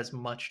don't have as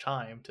much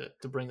time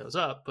to bring those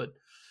up.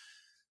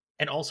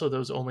 And also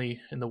those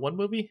only in the one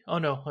movie? Oh,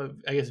 no,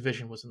 I guess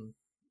Vision was in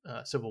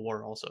Civil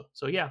War also.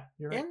 So yeah,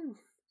 you're right. And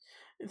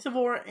in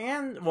Civil War,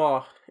 and,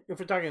 well, if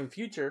we're talking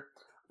future,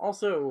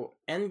 also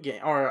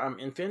Endgame, or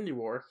Infinity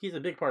War, he's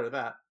a big part of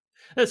that.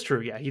 That's true.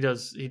 Yeah, he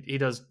does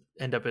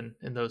end up in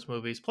those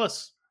movies.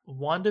 Plus,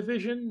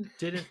 WandaVision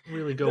didn't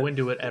really go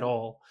into it at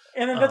all.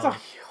 And then that's a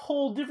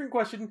whole different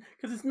question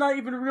because it's not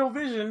even real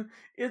Vision.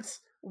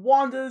 It's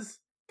Wanda's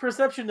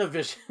perception of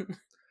Vision.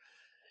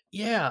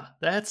 Yeah,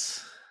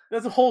 that's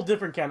a whole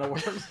different can of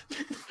worms.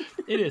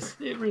 It is.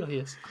 It really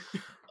is.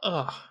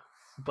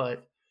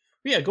 But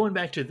yeah, going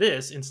back to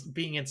this and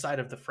being inside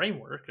of the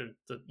framework,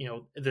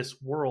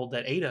 this world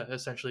that Ada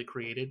essentially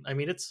created. I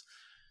mean, it's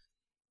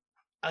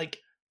like,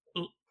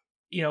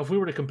 if we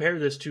were to compare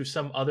this to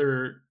some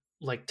other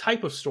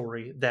type of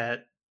story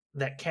that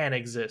can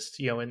exist,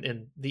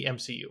 in the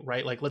MCU,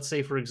 right? Like, let's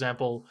say, for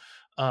example,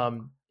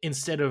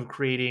 instead of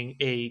creating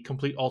a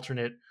complete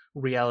alternate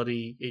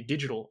reality, a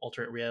digital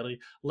alternate reality,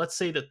 let's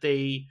say that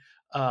they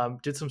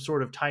did some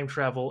sort of time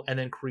travel and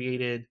then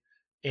created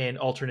an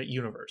alternate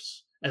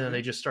universe, and then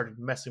they just started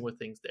messing with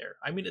things there.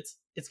 I mean,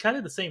 it's kind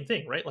of the same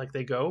thing, right? Like,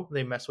 they go,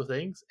 they mess with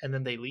things, and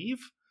then they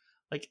leave.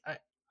 Like,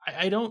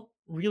 I don't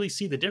really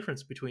see the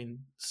difference between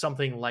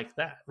something like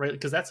that, right?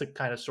 Because that's a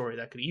kind of story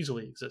that could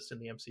easily exist in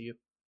the MCU.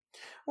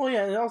 Well,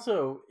 yeah, and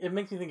also it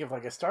makes me think of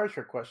like a Star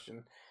Trek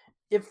question.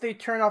 If they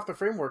turn off the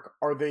framework,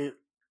 are they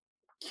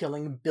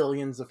killing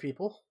billions of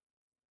people?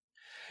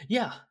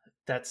 Yeah,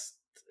 that's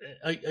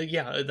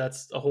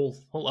that's a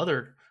whole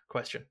other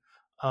question.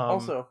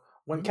 Also,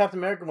 when Captain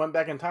America went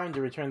back in time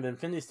to return the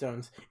Infinity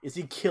Stones, is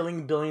he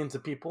killing billions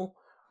of people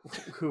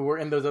who were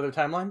in those other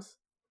timelines?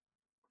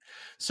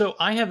 So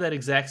I have that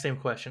exact same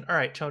question. All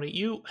right, Tony,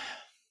 you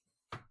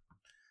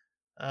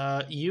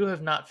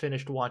have not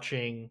finished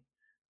watching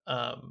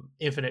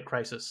Infinite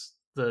Crisis.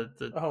 It's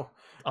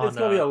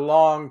gonna be a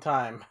long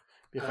time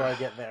before I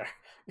get there.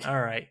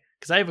 All right,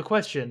 because I have a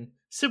question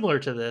similar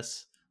to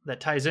this that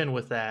ties in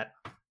with that.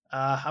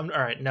 All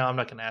right. No, I'm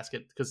not going to ask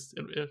it because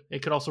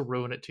it could also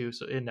ruin it too.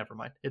 So never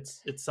mind.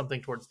 It's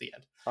something towards the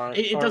end.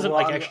 It doesn't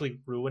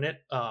actually ruin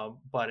it,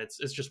 but it's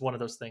just one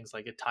of those things.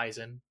 Like it ties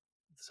in,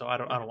 so I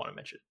don't want to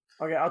mention it.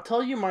 Okay, I'll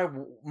tell you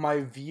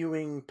my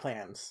viewing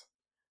plans.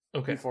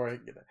 Okay. Before I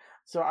get there,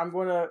 so I'm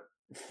going to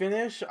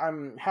finish.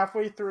 I'm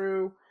halfway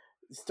through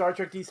Star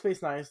Trek: Deep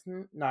Space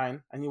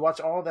Nine, and you watch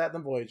all of that,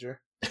 then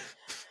Voyager.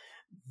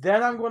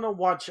 Then I'm going to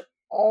watch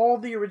all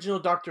the original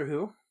Doctor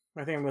Who.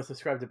 I think I'm going to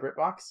subscribe to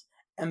BritBox.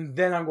 And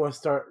then I'm going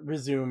to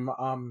resume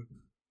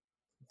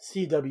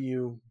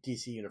CW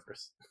DC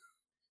Universe.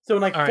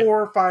 So in 4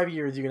 or 5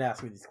 years, you can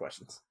ask me these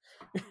questions.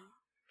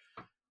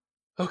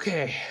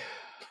 Okay.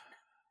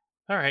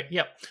 All right.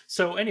 Yep.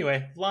 So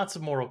anyway, lots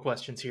of moral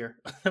questions here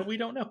that we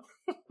don't know.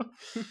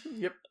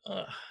 Yep.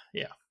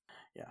 Yeah.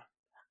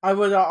 I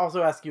would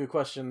also ask you a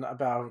question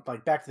about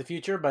like Back to the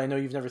Future, but I know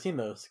you've never seen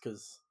those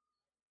because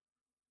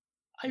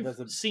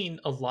I've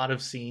seen a lot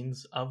of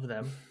scenes of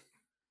them.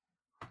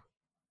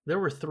 There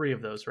were 3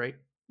 of those, right?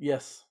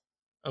 Yes.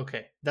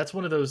 Okay. That's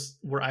one of those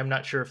where I'm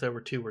not sure if there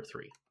were 2 or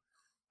 3.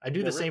 I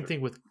do the same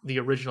thing with the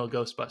original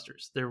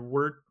Ghostbusters. There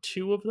were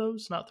 2 of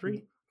those, not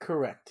 3?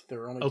 Correct. There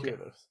were only 2 of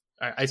those.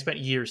 All right. I spent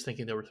years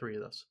thinking there were 3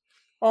 of those.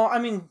 Well, I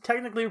mean,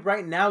 technically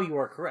right now you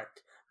are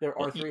correct. There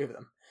are 3 of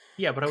them.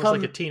 Yeah, but I was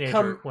like a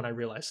teenager when I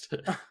realized.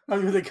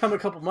 When they come a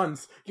couple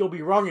months, you'll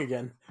be wrong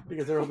again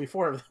because there will be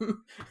 4 of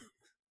them.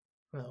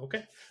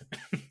 Okay.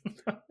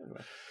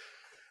 Anyway.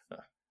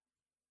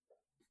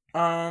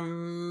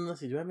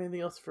 Let's see. Do I have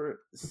anything else for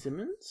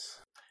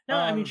Simmons? No,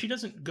 I mean she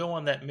doesn't go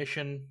on that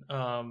mission.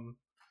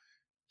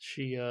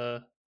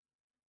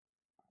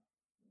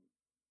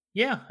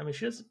 Yeah, I mean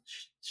she doesn't.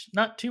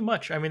 Not too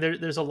much. I mean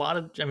there's a lot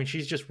of. I mean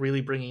she's just really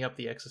bringing up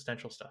the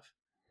existential stuff.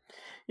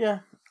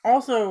 Yeah.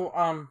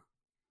 Also,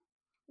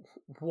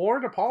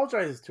 Ward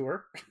apologizes to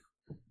her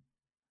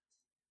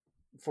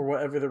for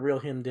whatever the real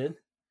him did.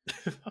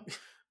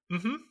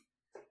 Mm-hmm.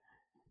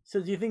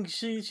 So do you think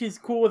she's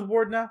cool with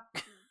Ward now?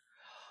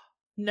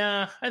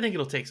 Nah, I think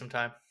it'll take some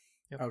time.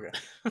 Yep. Okay.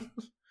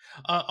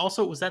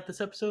 Also, was that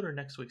this episode or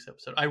next week's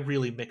episode? I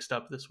really mixed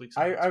up this week's.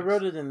 I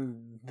wrote it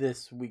in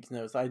this week's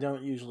notes. I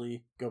don't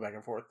usually go back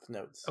and forth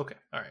notes. Okay,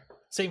 all right.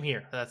 Same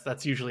here.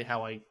 That's usually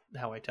how I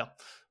tell.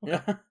 Okay.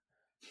 Yeah.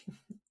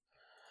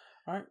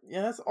 All right.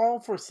 Yeah, that's all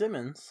for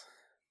Simmons.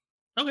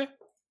 Okay.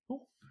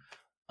 Cool.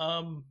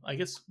 I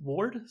guess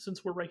Ward,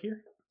 since we're right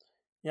here.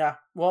 Yeah.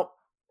 Well,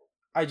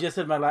 I just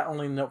said my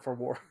only note for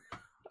Ward.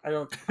 I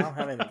don't have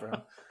anything for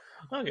him.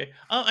 Okay.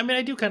 I mean,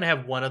 I do kind of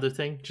have one other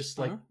thing, just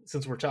like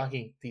since we're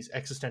talking these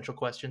existential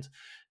questions.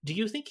 Do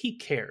you think he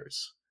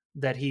cares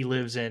that he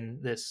lives in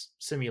this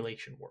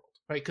simulation world?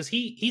 Right? Because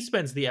he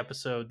spends the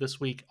episode this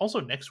week,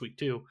 also next week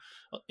too,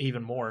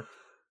 even more,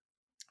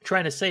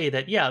 trying to say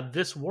that, yeah,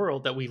 this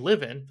world that we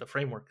live in, the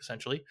framework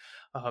essentially,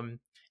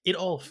 it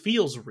all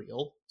feels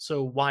real.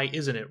 So why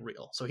isn't it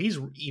real? So he's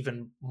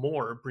even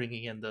more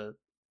bringing in the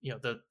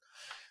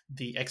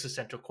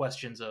existential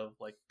questions of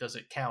like, does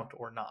it count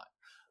or not?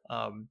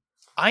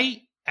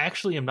 I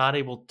actually am not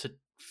able to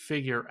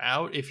figure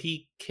out if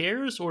he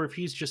cares or if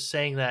he's just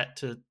saying that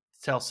to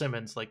tell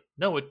Simmons, like,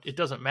 no, it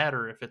doesn't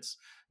matter if it's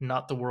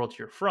not the world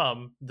you're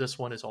from. This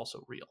one is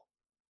also real.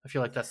 I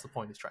feel like that's the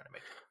point he's trying to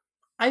make.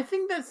 I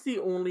think that's the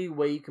only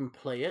way you can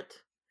play it,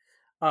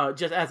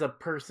 just as a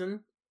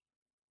person.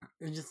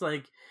 It's just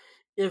like,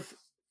 if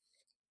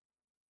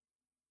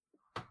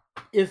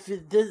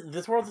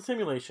this world's a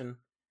simulation,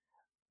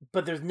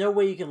 but there's no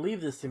way you can leave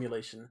this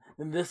simulation,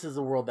 then this is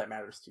a world that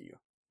matters to you.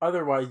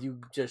 Otherwise,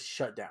 you just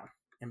shut down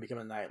and become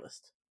a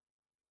nihilist.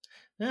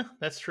 Yeah,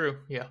 that's true.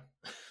 Yeah.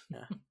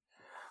 Yeah.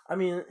 I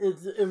mean, it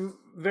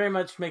very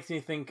much makes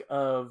me think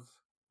of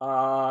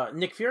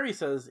Nick Fury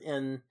says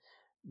in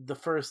the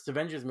first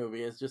Avengers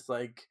movie. It's just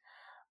like,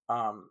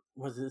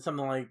 was it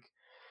something like,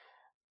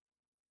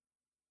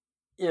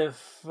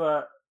 if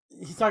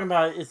he's talking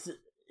about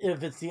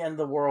if it's the end of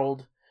the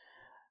world,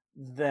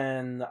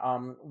 then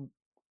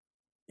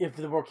if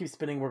the world keeps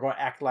spinning, we're going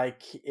to act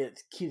like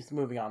it keeps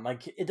moving on.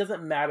 Like, it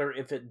doesn't matter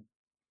if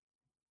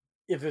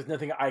there's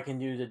nothing I can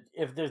do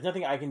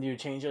to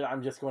change it.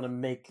 I'm just going to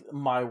make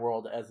my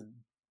world as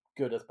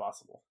good as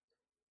possible.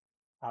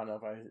 I don't know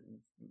if I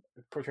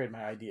portrayed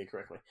my idea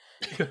correctly.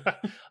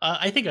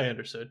 I think I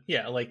understood.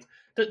 Yeah, like,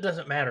 it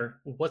doesn't matter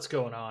what's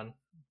going on.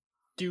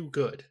 Do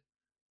good.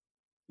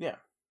 Yeah.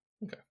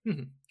 Okay.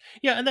 Mm-hmm.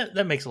 Yeah, and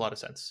that makes a lot of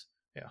sense.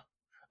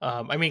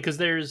 I mean, because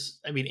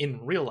in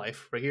real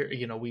life, right here,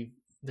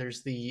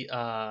 there's the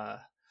I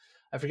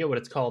forget what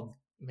it's called.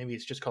 Maybe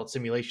it's just called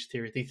simulation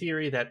theory. The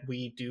theory that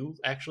we do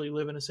actually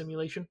live in a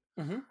simulation.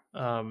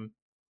 Mm-hmm.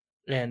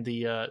 And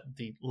the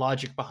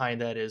logic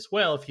behind that is,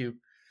 well, if you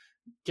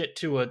get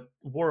to a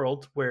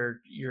world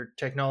where your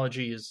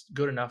technology is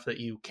good enough that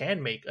you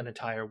can make an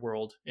entire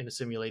world in a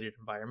simulated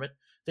environment,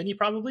 then you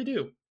probably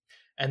do.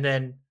 And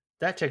then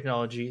that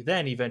technology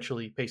then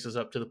eventually paces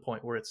up to the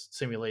point where it's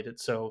simulated.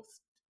 So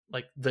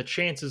like the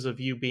chances of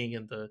you being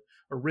in the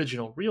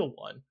original real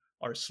one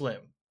are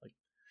slim. Like,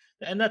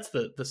 and that's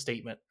the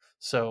statement.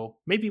 So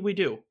maybe we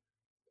do.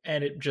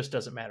 And it just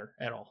doesn't matter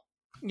at all.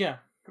 Yeah.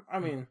 I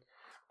mean,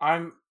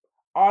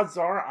 odds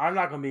are I'm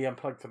not going to be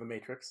unplugged for the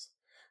Matrix.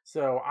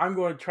 So I'm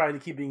going to try to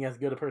keep being as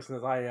good a person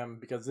as I am,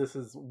 because this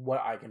is what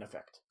I can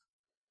affect.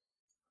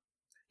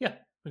 Yeah,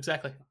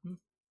 exactly. All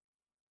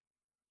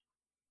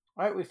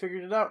right, we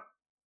figured it out.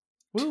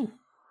 Woo.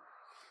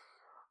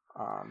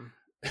 All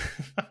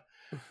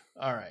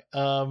right.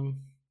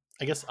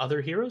 I guess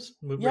other heroes?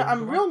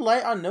 I'm real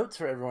light on notes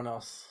for everyone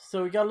else.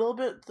 So we got a little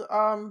bit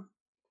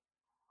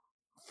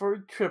for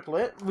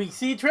Triplet. We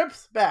see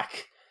Trips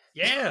back.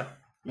 Yeah.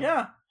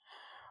 Yeah.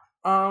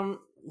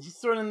 He's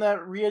thrown in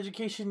that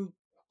re-education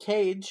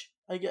cage,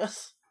 I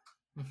guess.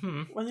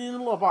 Mm-hmm. Was he in a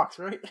little box,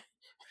 right?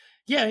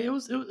 Yeah, it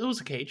was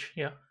a cage.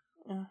 Yeah.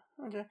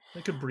 Okay.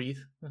 It could breathe.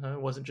 It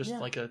wasn't just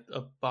like a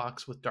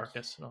box with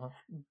darkness.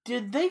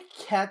 Did they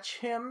catch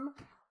him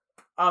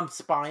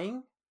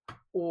spying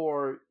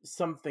or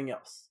something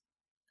else?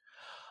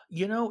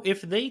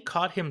 If they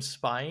caught him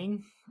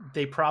spying,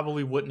 they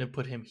probably wouldn't have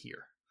put him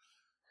here.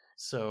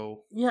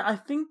 So yeah, I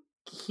think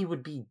he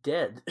would be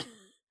dead.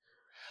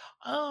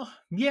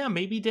 Yeah,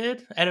 maybe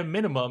dead at a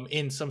minimum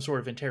in some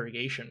sort of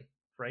interrogation,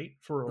 right?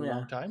 For a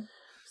long time.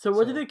 So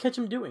what did they catch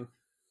him doing?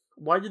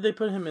 Why did they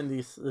put him in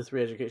this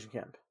re-education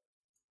camp?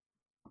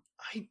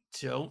 I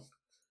don't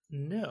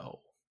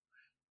know.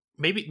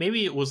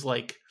 Maybe it was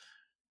like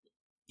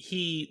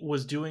he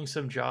was doing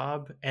some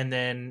job and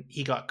then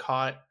he got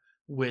caught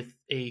with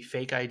a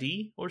fake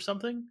ID or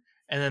something,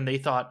 and then they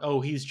thought,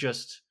 oh, he's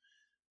just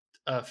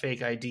a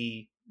fake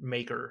ID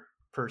maker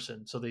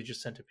person, so they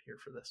just sent him here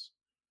for this.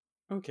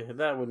 Okay,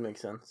 that would make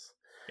sense.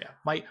 Yeah,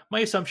 my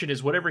assumption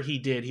is whatever he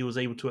did, he was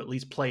able to at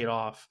least play it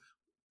off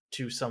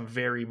to some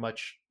very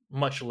much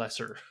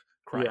lesser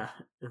crime. Yeah,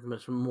 it's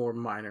much more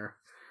minor.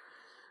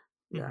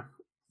 Yeah,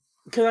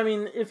 because I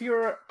mean, if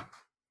you're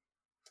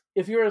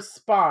a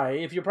spy,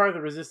 if you're part of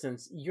the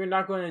resistance, you're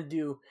not going to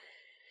do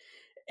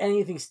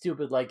anything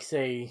stupid like,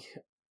 say,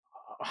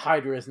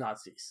 Hydra is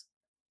Nazis.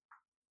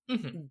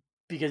 Mm-hmm.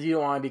 Because you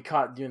don't want to be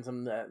caught doing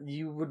something that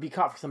you would be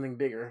caught for something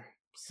bigger.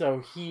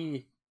 So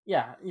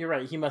yeah, you're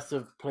right. He must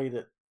have played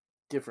it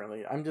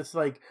differently. I'm just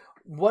like,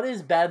 what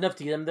is bad enough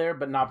to get him there,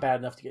 but not bad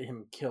enough to get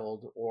him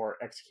killed or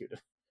executed?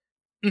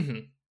 Mm-hmm.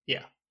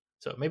 Yeah.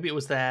 So maybe it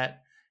was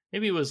that.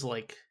 Maybe it was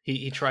like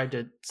he tried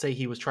to say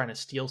he was trying to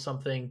steal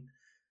something,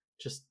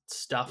 just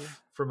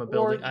stuff from a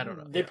building. Or I don't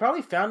know. They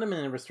probably found him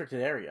in a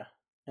restricted area,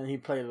 and he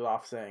played it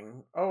off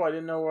saying, "Oh, I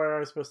didn't know where I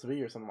was supposed to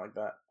be," or something like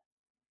that.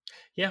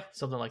 Yeah,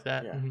 something like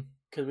that. Yeah,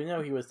 because we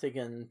know he was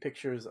taking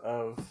pictures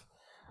of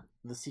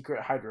the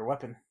secret Hydra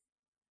weapon.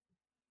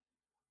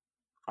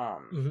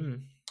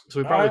 So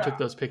he probably took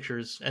those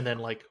pictures and then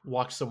like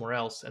walked somewhere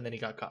else, and then he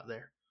got caught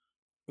there.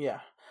 Yeah,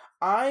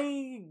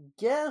 I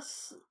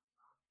guess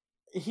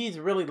he's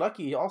really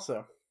lucky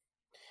also,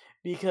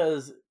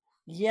 because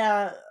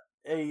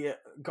a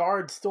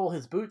guard stole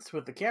his boots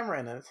with the camera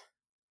in it,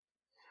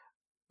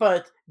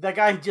 but that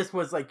guy just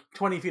was like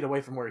 20 feet away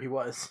from where he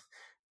was.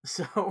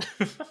 So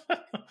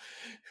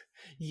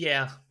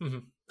yeah.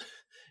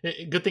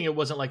 Mm-hmm. Good thing it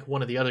wasn't like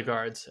one of the other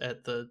guards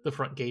at the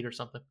front gate or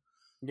something.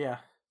 Yeah.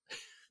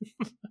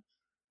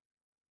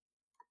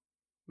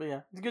 But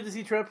yeah, it's good to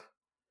see Trip.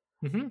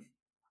 Mm-hmm.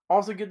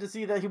 Also good to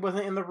see that he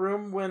wasn't in the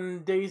room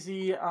when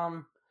Daisy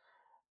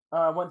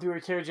went through her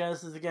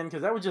karyogenesis again,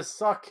 because that would just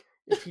suck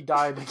if he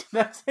died in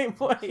that same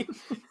way.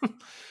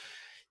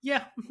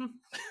 Yeah.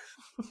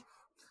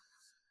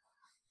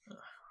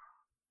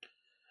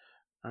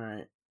 All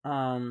right.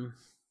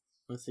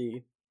 Let's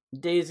see.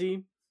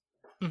 Daisy.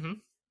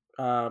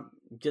 Mm-hmm.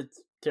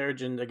 Gets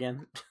Terrigen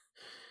again.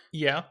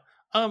 Yeah.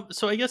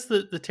 So I guess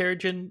the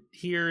Terrigen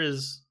here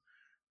is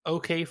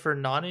okay for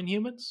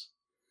non-Inhumans?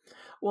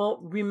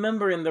 Well,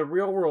 remember in the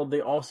real world they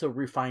also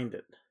refined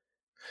it.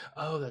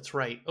 Oh, that's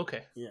right.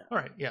 Okay. Yeah. All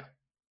right. Yeah.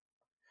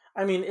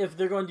 I mean, if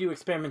they're going to do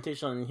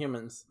experimentation on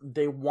humans,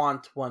 they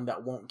want one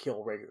that won't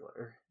kill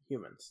regular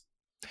humans.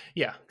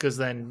 Yeah, because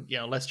then,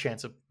 less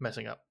chance of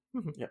messing up.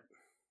 Yep.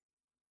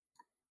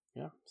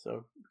 Yeah,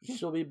 so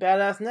she'll be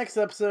badass next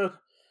episode.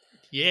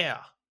 Yeah.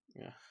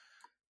 Yeah.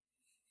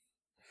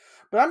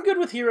 But I'm good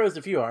with heroes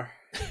if you are.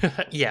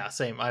 Yeah,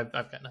 same. I've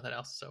got nothing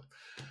else. So,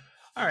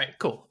 all right,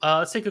 cool.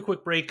 Let's take a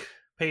quick break,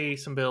 pay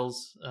some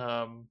bills.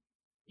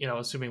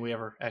 Assuming we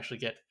ever actually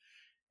get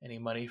any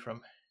money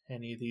from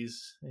any of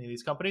these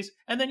companies,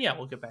 and then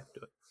we'll get back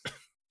to it.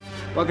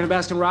 Welcome to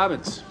Baskin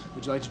Robbins.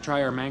 Would you like to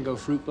try our mango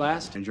fruit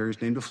blast? And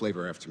Jerry's named a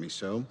flavor after me,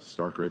 so...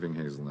 Stark raving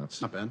hazelnuts.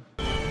 Not bad.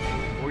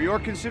 For your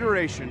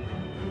consideration,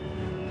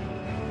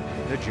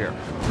 the Jerry.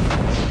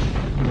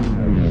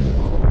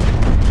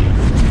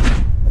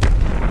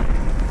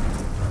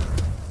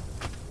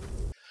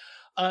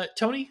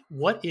 Tony,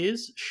 what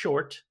is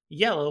short,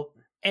 yellow,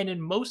 and in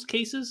most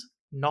cases,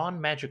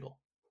 non-magical?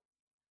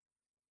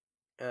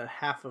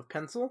 Half of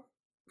pencil?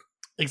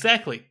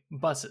 Exactly,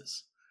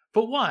 buses.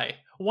 But why?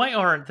 Why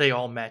aren't they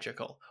all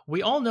magical?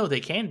 We all know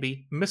they can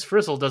be. Miss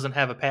Frizzle doesn't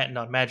have a patent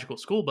on magical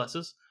school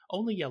buses,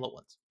 only yellow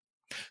ones.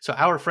 So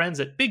our friends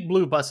at Big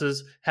Blue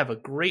Buses have a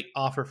great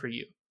offer for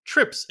you.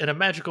 Trips in a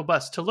magical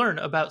bus to learn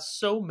about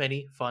so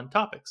many fun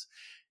topics.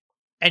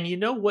 And you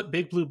know what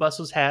Big Blue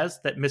Buses has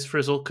that Miss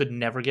Frizzle could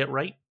never get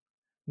right?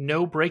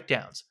 No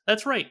breakdowns.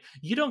 That's right.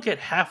 You don't get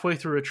halfway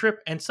through a trip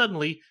and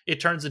suddenly it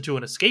turns into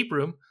an escape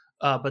room,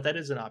 but that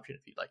is an option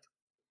if you'd like.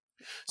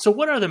 So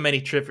what are the many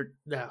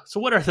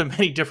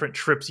different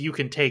trips you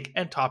can take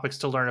and topics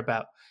to learn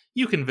about?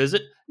 You can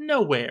visit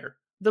Nowhere,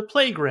 the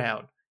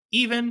Playground,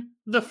 even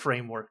the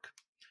Framework.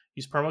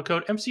 Use promo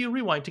code MCU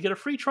Rewind to get a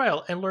free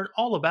trial and learn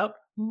all about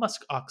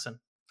musk oxen.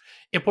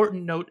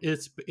 Important note,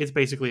 it's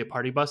basically a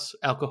party bus.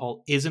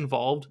 Alcohol is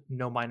involved.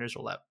 No minors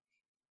allowed.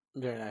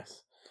 Very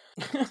nice.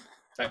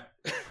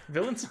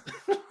 Villains?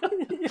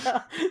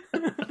 Yeah.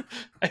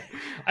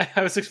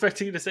 I was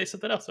expecting you to say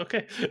something else.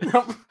 Okay.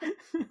 Nope.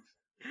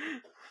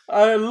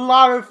 A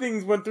lot of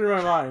things went through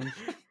my mind.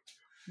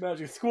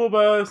 Magic school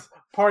bus,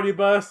 party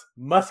bus,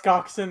 musk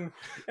oxen.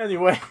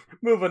 Anyway,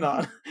 moving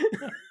on.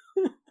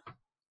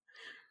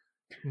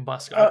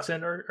 Musk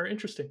oxen are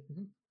interesting.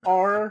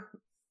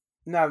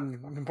 Now,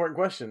 an important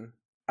question.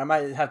 I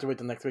might have to wait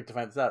till next week to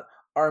find this out.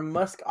 Are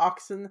musk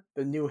oxen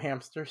the new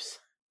hamsters?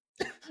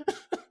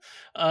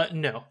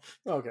 No.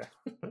 Okay.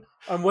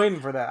 I'm waiting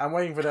for that. I'm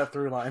waiting for that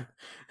through line.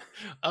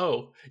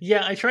 Oh,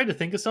 yeah, I tried to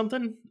think of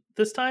something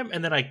this time,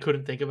 and then I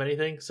couldn't think of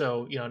anything.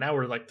 So, now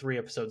we're like 3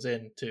 episodes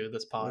into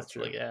this pod.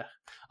 So like, yeah,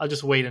 I'll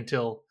just wait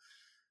until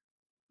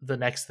the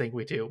next thing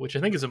we do, which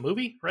I think is a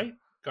movie, right?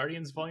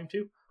 Guardians Volume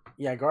 2?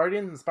 Yeah,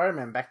 Guardians and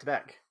Spider-Man back to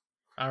back.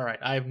 All right.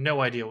 I have no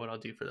idea what I'll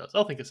do for those.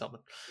 I'll think of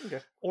something. Okay.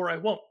 Or I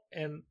won't,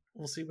 and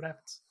we'll see what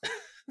happens.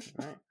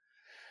 All right.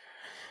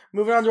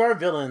 Moving on to our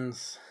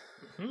villains.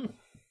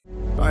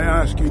 Mm-hmm. I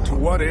ask you, to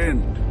what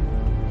end?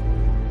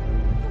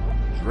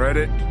 Dread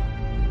it?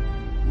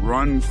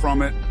 Run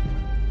from it?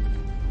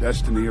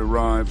 Destiny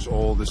arrives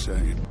all the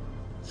same.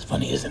 It's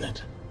funny, isn't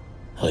it?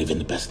 How even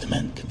the best of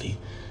men can be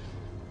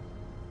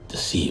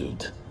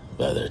deceived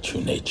by their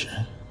true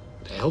nature.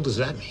 What the hell does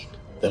that mean?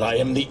 That I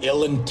am the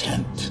ill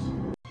intent.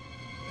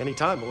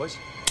 Anytime, boys.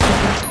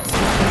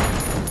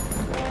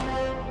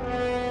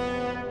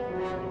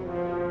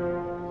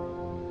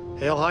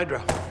 Hail Hydra.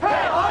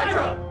 Hail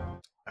Hydra!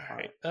 All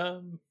right.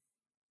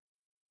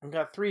 I've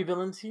got 3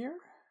 villains here.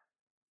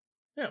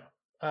 Yeah.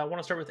 Want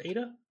to start with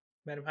Ada,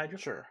 Madam Hydra?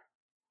 Sure.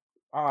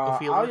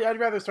 I'd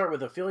rather start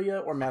with Ophelia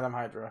or Madam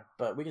Hydra,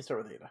 but we can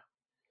start with Ada.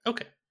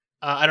 Okay.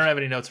 I don't have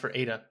any notes for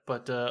Ada,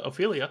 but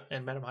Ophelia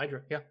and Madam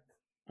Hydra, yeah.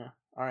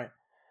 All right.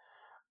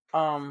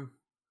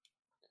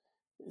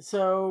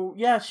 So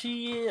yeah,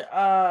 she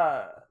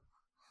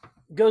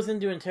goes in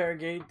to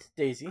interrogate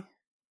Daisy,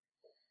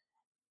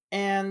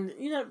 and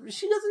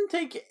she doesn't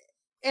take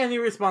any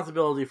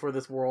responsibility for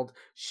this world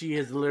she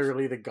is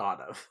literally the god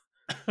of.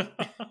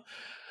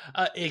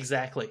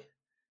 Exactly.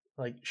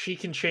 Like, she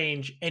can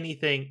change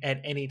anything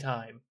at any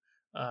time.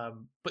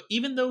 But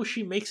even though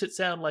she makes it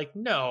sound like,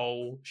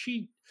 no,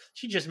 she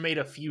just made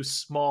a few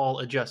small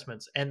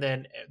adjustments, and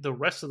then the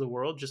rest of the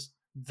world just,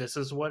 this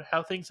is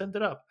how things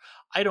ended up.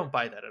 I don't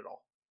buy that at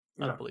all.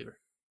 I don't believe her.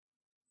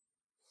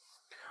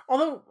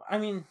 Although, I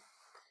mean,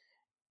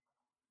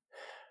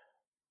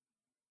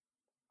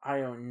 I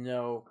don't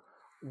know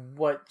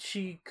what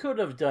she could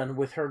have done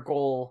with her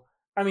goal.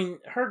 I mean,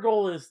 her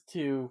goal is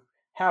to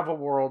have a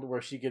world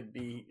where she could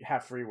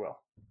have free will,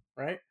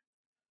 right?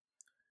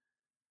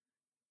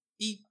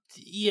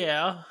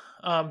 Yeah.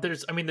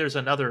 There's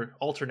another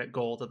alternate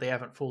goal that they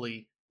haven't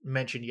fully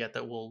mentioned yet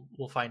that we'll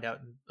find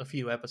out in a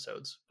few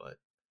episodes, but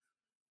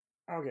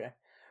okay.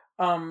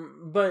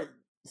 But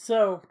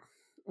so,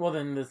 well,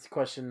 then this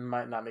question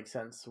might not make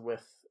sense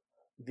with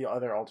the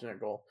other alternate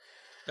goal.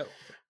 Oh.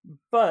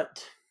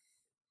 But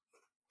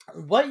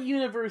what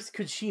universe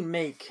could she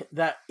make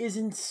that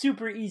isn't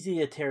super easy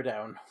to tear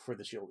down for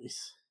the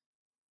Shieldies?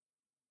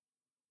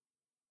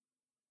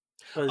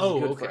 But it's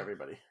good for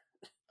everybody.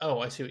 Oh,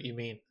 I see what you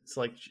mean. It's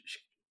like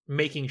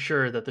making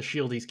sure that the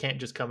Shieldies can't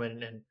just come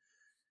in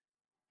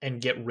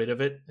and get rid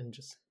of it and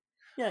just...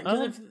 Yeah,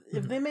 because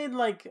if they made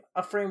like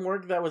a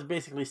framework that was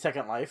basically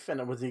Second Life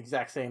and it was the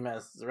exact same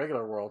as the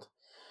regular world,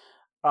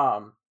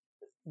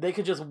 they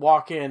could just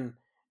walk in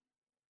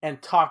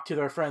and talk to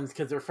their friends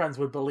because their friends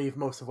would believe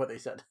most of what they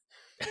said.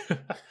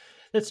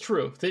 That's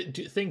true.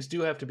 Things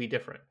do have to be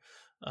different.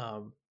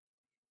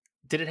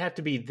 Did it have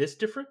to be this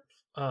different?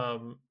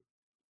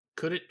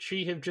 Could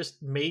she have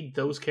just made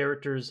those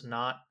characters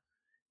not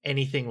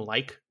anything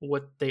like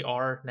what they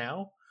are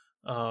now?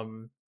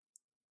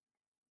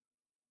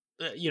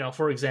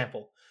 for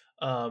example,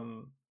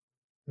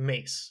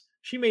 Mace.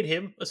 She made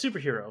him a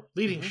superhero,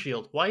 leading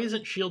S.H.I.E.L.D. Why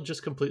isn't S.H.I.E.L.D.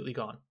 just completely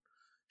gone?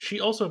 She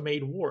also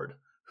made Ward,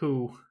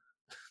 who,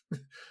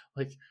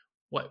 like,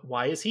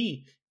 why is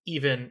he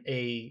even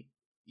a,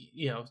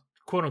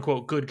 quote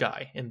unquote good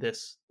guy in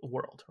this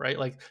world, right?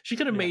 Like, she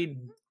could have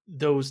made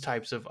those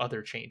types of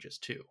other changes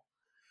too,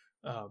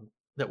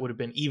 that would have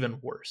been even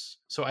worse.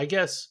 So I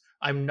guess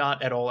I'm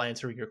not at all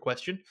answering your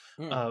question.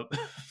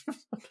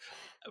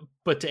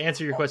 But to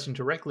answer your question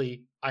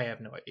directly, I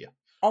have no idea.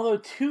 Although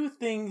two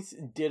things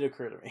did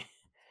occur to me,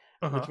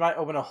 which might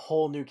open a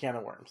whole new can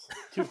of worms.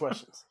 Two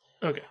questions.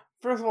 Okay.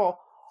 First of all,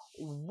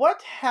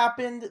 what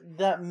happened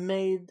that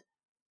made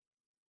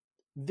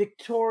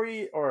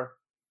Victoria, or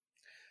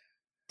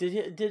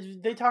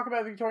did they talk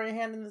about Victoria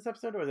Hand in this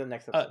episode, or the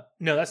next episode?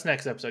 No, that's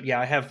next episode. Yeah,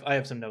 I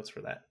have some notes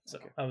for that. So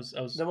okay. I was.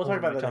 Then we'll talk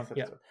about that next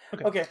episode.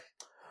 Yeah. Okay.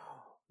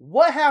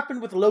 What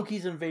happened with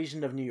Loki's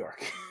invasion of New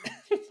York?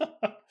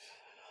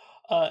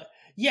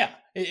 Yeah,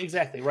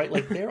 exactly. Right.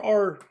 Like there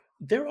are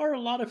a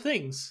lot of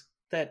things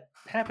that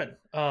happen.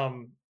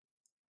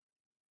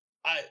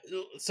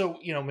 So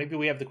maybe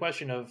we have the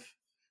question of,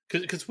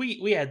 because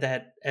we had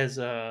that as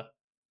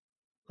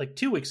like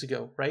 2 weeks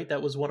ago, right?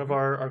 That was one of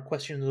our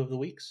questions of the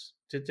weeks.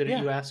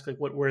 Didn't you ask, like,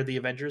 what were the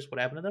Avengers?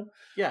 What happened to them?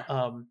 Yeah.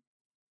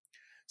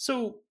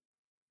 So,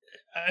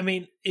 I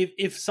mean,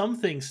 if some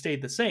things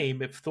stayed the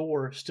same, if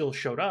Thor still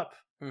showed up,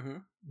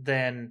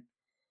 then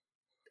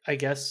I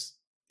guess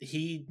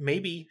she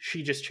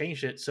just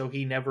changed it so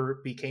he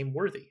never became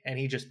worthy and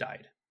he just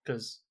died,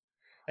 because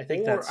I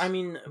think I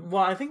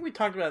think we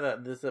talked about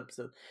that this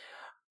episode.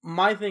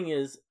 My thing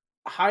is,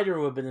 Hydra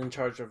would have been in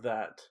charge of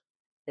that,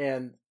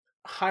 and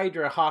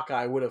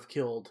Hawkeye would have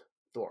killed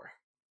Thor.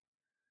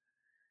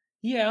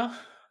 Yeah,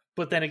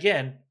 but then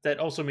again, that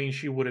also means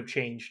she would have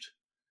changed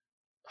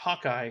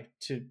Hawkeye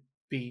to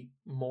be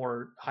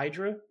more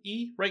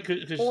Hydra-y, right?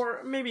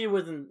 Or maybe it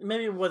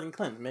wasn't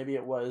Clint. Maybe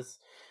it was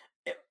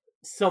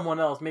someone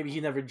else. Maybe he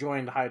never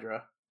joined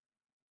Hydra.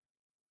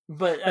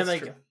 But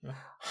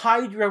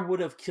Hydra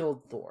would have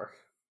killed Thor.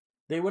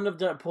 They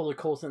wouldn't have pulled a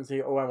Coulson and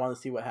say, "Oh, I want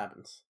to see what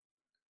happens."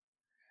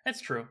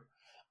 That's true.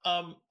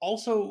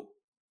 Also,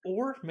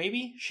 or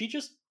maybe she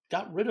just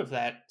got rid of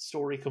that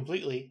story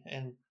completely,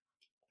 and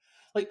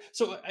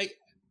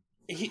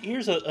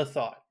here's a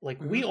thought. Like,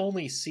 we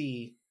only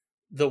see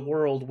the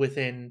world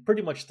within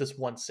pretty much this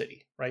one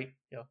city, right?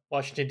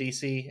 Washington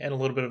D.C. and a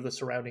little bit of the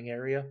surrounding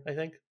area, I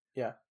think.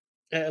 Yeah.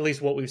 At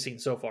least what we've seen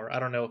so far. I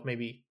don't know if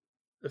maybe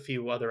a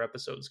few other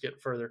episodes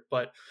get further,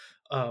 but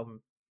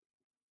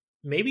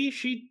maybe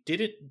she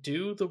didn't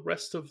do the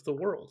rest of the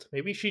world.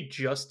 Maybe she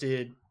just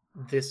did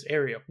this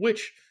area,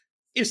 which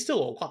is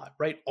still a lot,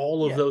 right?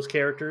 All of those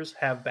characters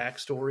have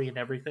backstory and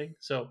everything.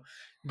 So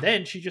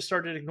then she just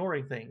started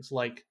ignoring things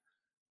like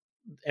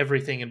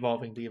everything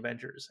involving the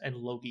Avengers and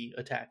Loki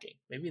attacking.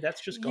 Maybe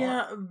that's just gone.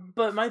 Yeah,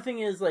 but my thing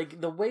is,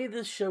 like, the way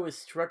this show is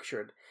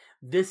structured,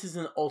 this is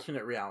an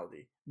alternate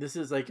reality. This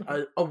is like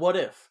a what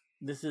if.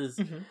 This is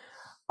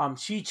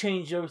she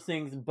changed those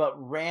things but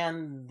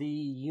ran the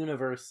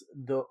universe,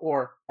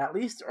 or at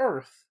least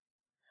Earth,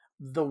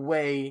 the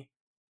way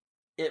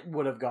it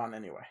would have gone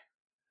anyway.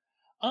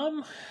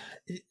 I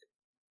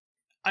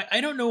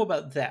don't know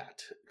about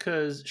that,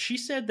 because she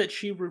said that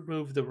she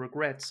removed the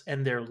regrets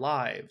and their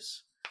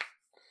lives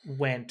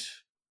went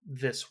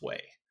this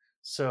way.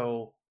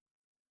 So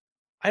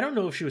I don't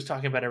know if she was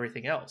talking about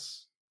everything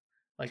else.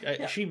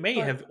 Like, she may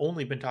have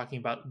only been talking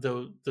about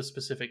the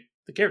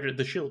character,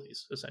 the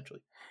Shieldies,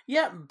 essentially.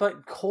 Yeah,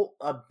 but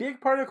a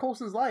big part of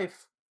Coulson's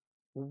life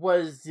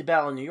was the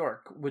Battle of New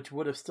York, which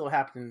would have still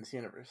happened in this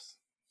universe.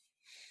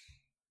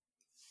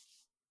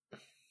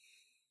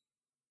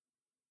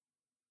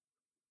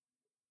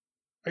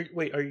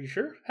 Are you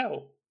sure?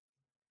 How?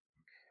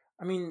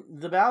 I mean,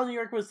 the Battle of New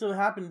York would still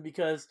happen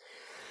because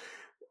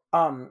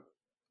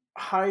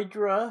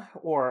Hydra,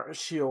 or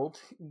S.H.I.E.L.D.,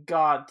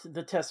 got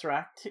the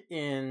Tesseract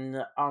in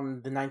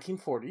the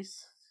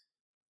 1940s.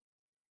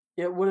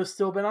 It would have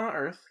still been on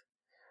Earth.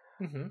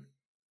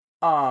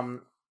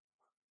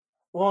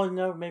 Well,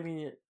 no,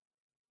 maybe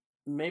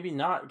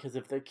not, because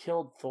if they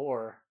killed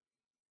Thor,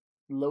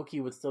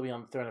 Loki would still be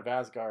on the throne of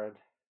Asgard.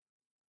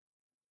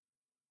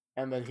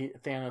 And then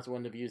Thanos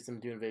wouldn't have used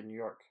him to invade New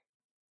York.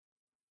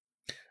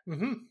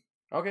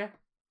 Okay.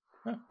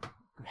 Huh.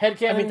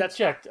 Headcanon, that's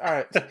checked. All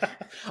right.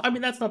 I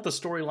mean, that's not the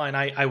storyline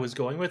I was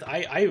going with.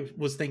 I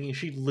was thinking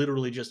she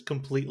literally just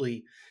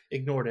completely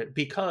ignored it,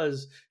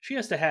 because she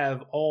has to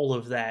have all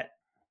of that,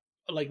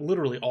 like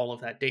literally all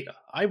of that data.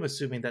 I'm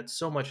assuming that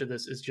so much of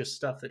this is just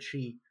stuff that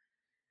she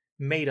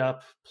made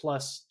up,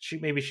 plus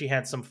she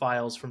had some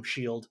files from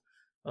S.H.I.E.L.D.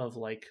 of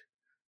like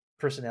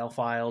personnel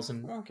files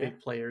and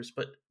big players.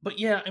 But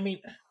yeah, I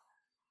mean,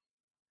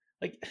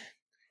 like,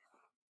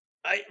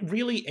 I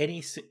really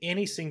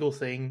any single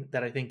thing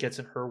that I think gets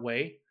in her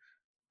way,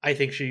 I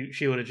think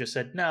she would have just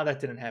said, "No, that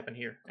didn't happen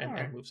here,"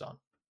 and moves on.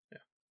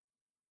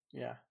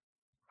 Yeah.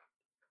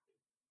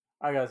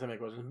 I got so many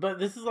questions, but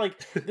this is why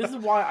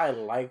I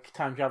like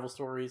time travel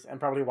stories, and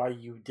probably why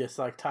you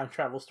dislike time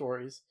travel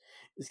stories,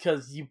 is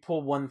because you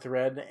pull one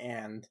thread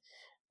and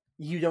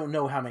you don't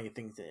know how many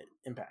things it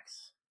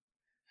impacts.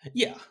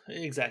 Yeah,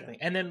 exactly.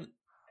 And then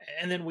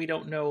we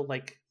don't know,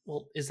 like,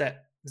 well, is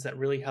that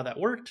really how that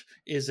worked?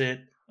 Is it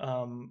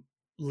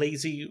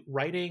lazy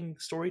writing,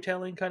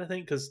 storytelling kind of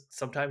thing? Because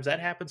sometimes that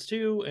happens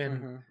too,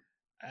 and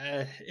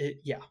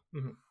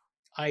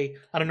I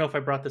don't know if I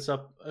brought this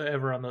up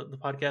ever on the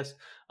podcast.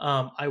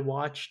 I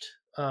watched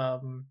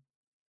Tenet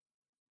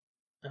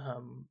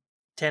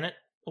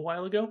a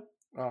while ago.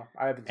 Oh,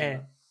 I haven't seen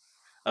it.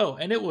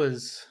 And it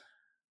was.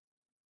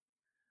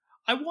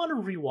 I want to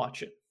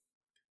rewatch it.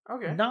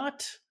 Okay.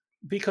 Not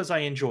because I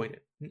enjoyed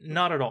it.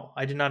 Not at all.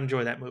 I did not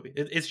enjoy that movie.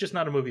 It's just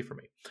not a movie for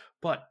me.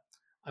 But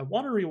I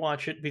want to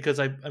rewatch it because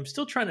I'm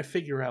still trying to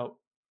figure out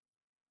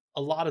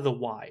a lot of the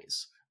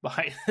whys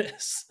behind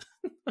this.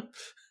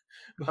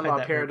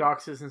 About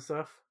paradoxes and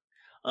stuff?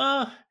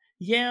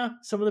 Yeah,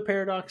 some of the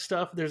paradox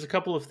stuff. There's a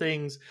couple of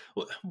things.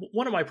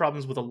 One of my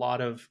problems with a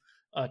lot of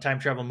time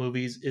travel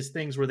movies is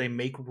things where they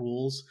make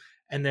rules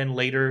and then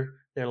later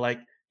they're like,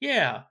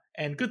 yeah,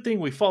 and good thing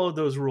we followed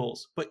those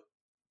rules. But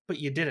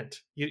you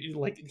didn't. You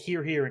like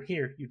here, and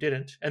here, you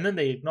didn't. And then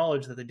they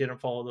acknowledge that they didn't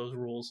follow those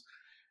rules.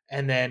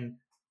 And then,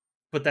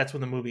 but that's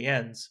when the movie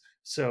ends.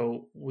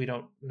 So we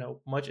don't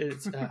know much.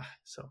 It's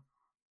so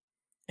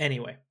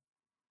anyway.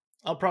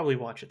 I'll probably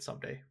watch it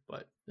someday,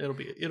 but it'll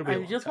be.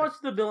 I just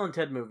watched the Bill and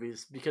Ted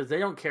movies because they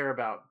don't care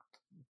about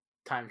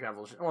time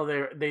travel.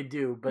 Well, they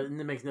do, but it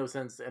makes no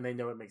sense, and they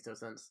know it makes no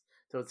sense,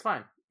 so it's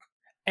fine.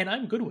 And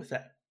I'm good with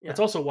that. Yeah. That's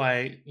also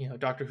why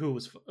Doctor Who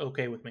was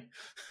okay with me.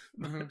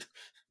 Mm-hmm.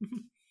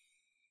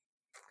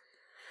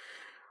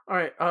 All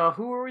right,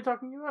 who were we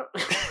talking about?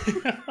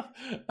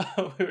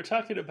 We were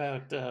talking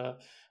about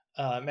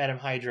Madame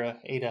Hydra,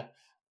 Ada.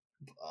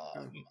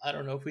 I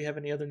don't know if we have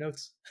any other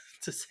notes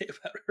to say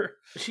about her.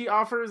 She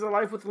offers a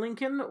life with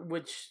Lincoln,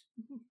 which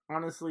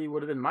honestly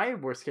would have been my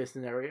worst case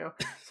scenario.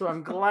 So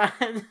I'm glad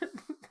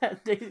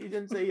that Daisy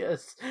didn't say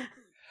yes.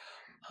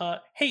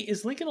 Hey,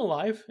 is Lincoln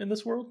alive in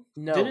this world?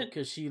 No,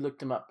 because she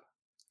looked him up.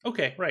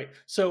 Okay, right.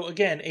 So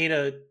again,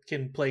 Ada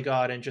can play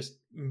God and just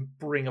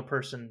bring a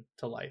person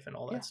to life and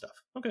all that stuff.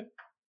 Okay.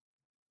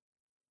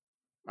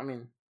 I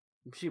mean,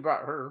 she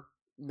brought her.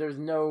 There's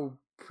no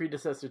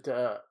predecessor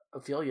to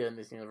Ophelia in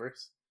this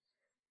universe.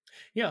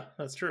 Yeah,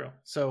 that's true.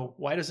 So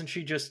why doesn't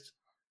she just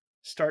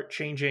start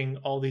changing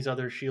all these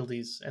other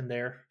Shieldies and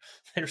their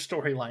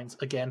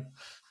storylines again?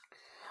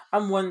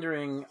 I'm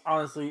wondering,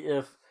 honestly,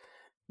 if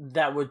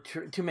that would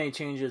too many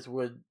changes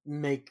would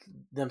make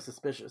them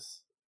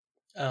suspicious.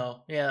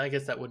 Oh, yeah, I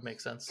guess that would make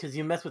sense. Because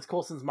you mess with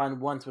Coulson's mind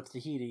once with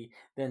Tahiti,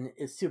 then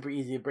it's super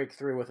easy to break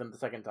through with him the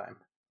second time.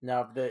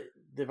 Now,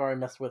 they've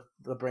already messed with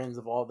the brains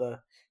of all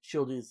the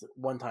Shieldies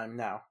one time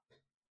now.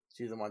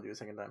 She doesn't want to do it a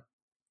second time.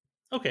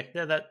 Okay,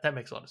 yeah, that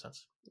makes a lot of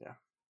sense. Yeah.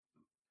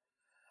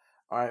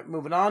 All right,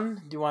 moving on.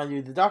 Do you want to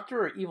do the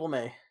Doctor or Evil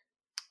May?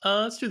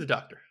 Let's do the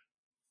Doctor.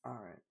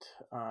 All right.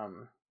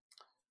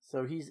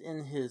 So he's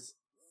in his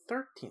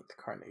 13th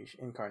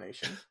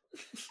incarnation.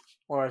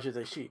 Or I should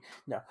say she.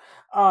 No.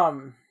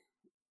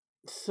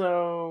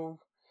 So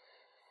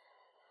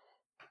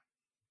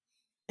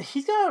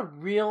he's got a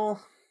real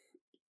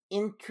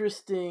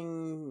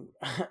interesting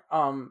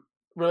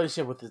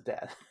relationship with his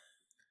dad.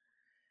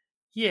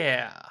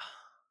 Yeah.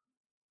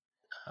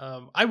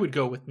 I would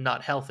go with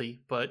not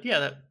healthy, but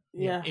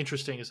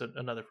interesting is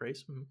another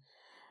phrase. Mm-hmm.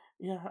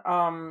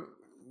 Yeah.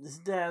 His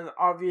dad,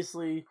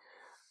 obviously,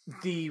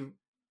 the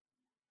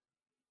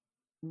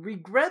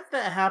regret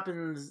that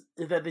happens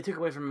that they took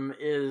away from him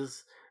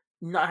is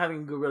not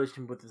having a good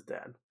relationship with his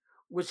dad,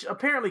 which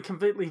apparently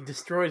completely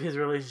destroyed his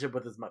relationship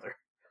with his mother.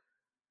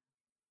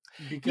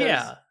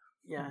 Because,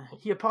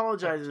 he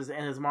apologizes,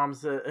 and his mom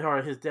says,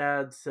 or his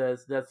dad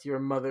says, that's your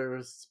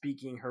mother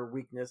speaking her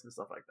weakness and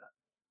stuff like that.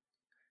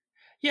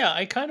 Yeah,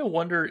 I kind of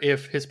wonder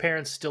if his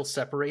parents still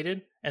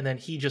separated, and then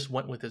he just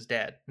went with his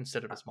dad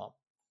instead of his mom.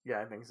 Yeah,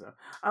 I think so.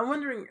 I'm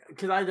wondering,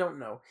 because I don't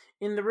know.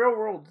 In the real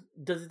world,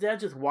 does his dad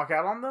just walk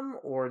out on them,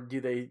 or do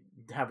they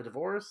have a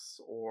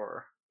divorce,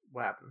 or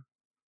what happened?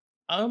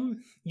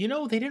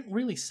 They didn't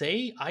really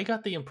say. I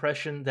got the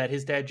impression that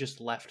his dad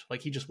just left, like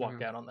he just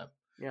walked out on them.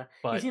 Yeah,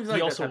 but he seems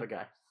like that type of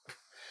guy.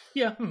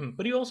 Yeah,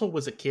 but he also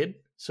was a kid,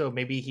 so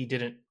maybe he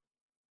didn't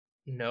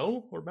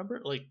know or remember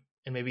it,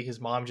 and maybe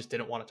his mom just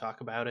didn't want to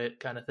talk about it,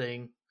 kind of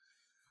thing.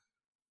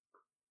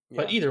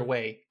 Yeah. But either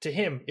way, to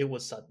him, it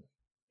was sudden.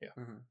 Yeah.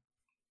 Mm-hmm.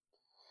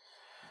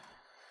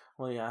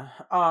 Well, yeah.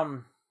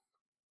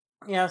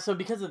 Yeah, so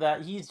because of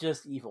that, he's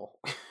just evil.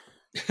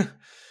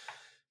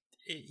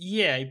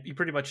 Yeah, he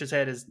pretty much just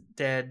had his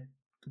dad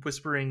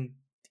whispering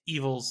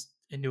evils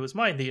into his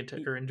mind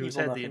into his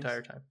head the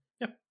entire time.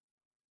 Yeah.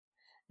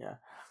 Yeah.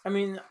 I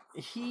mean,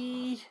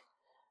 he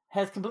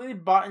has completely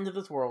bought into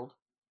this world,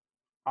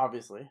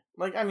 obviously.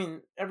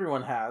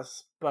 Everyone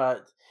has,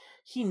 but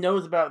he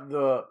knows about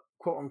the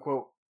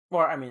quote-unquote,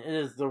 it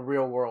is the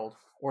real world,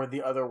 or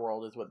the other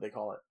world is what they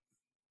call it.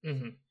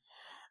 Mm-hmm.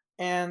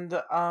 And,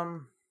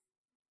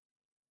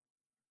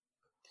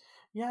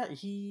 Yeah,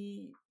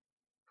 he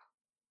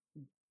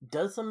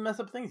does some mess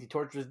up things. He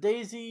tortures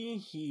Daisy.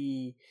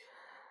 He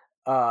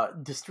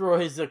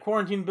destroys a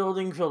quarantine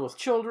building filled with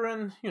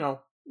children.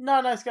 Not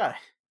a nice guy.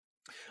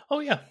 Oh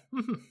yeah,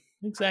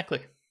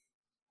 exactly.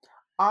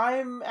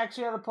 I'm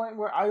actually at a point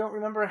where I don't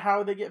remember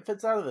how they get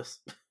Fitz out of this.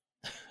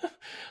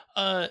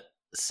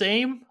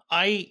 Same.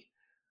 I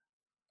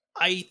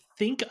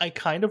think I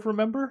kind of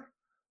remember,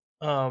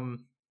 but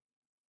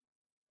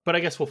I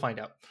guess we'll find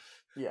out.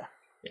 Yeah,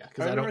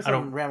 because I remember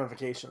some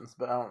ramifications,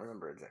 but I don't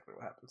remember exactly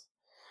what happens.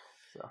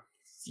 So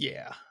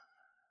yeah,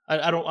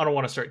 I don't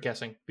want to start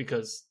guessing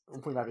because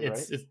we might be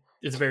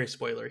it's very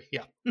spoilery.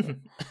 Yeah,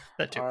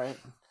 that too. All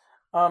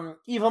right,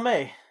 Evil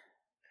May.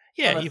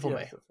 Yeah, Evil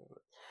May.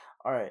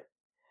 All right.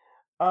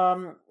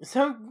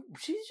 So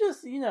she's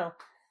just,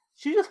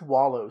 she just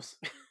wallows.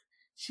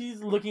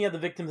 She's looking at the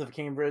victims of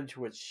Cambridge,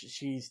 which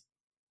she's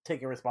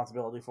taking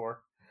responsibility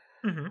for.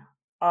 Mm-hmm.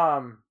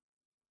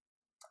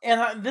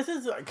 And this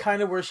is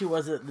kind of where she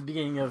was at the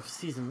beginning of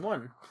season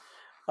 1,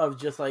 of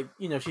just like,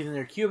 she's in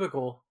her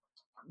cubicle,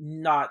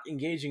 not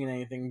engaging in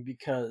anything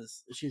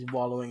because she's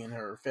wallowing in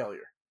her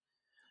failure.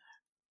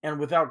 And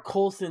without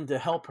Coulson to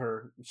help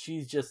her,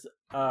 she's just,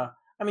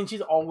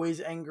 she's always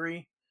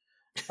angry.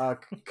 Kind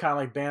of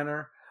like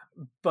Banner,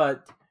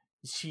 but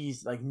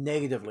she's like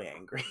negatively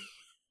angry.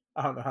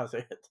 I don't know how to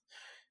say it.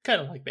 Kind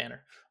of like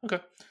Banner.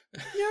 Okay.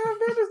 Yeah,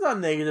 Banner's not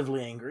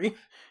negatively angry.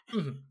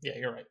 Mm-hmm. Yeah,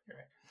 you're right.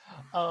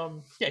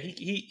 Yeah,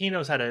 he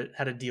knows how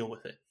to deal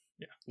with it.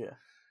 Yeah. Yeah,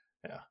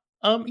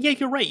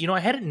 you're right. I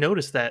hadn't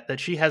noticed that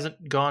she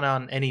hasn't gone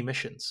on any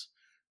missions.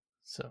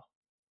 So,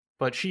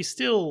 but she's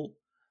still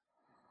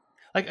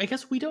like, I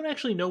guess we don't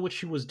actually know what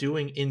she was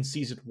doing in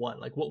season 1.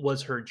 Like, what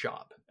was her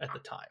job at the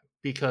time?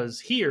 Because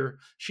here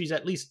she's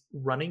at least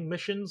running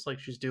missions, like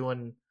she's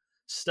doing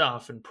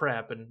stuff and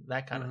prep and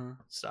that kind of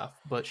stuff,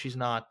 but she's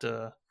not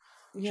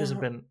she hasn't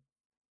been.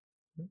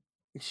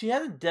 She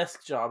had a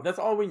desk job. That's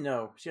all we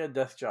know. She had a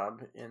desk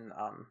job in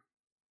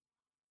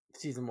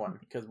season 1,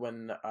 because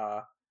when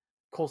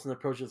Coulson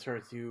approaches her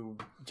to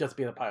just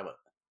be the pilot.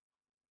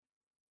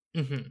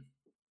 Mm-hmm.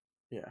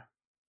 Yeah.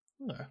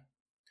 Okay.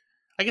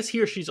 I guess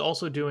here she's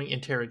also doing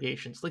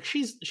interrogations. Like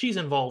she's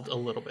involved a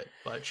little bit,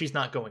 but she's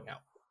not going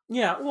out.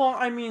 Yeah, well,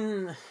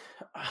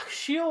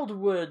 S.H.I.E.L.D.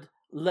 would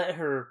let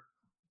her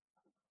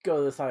go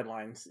to the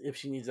sidelines if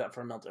she needs that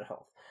for mental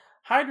health.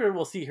 Hydra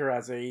will see her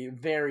as a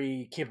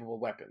very capable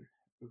weapon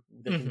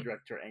that can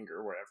direct her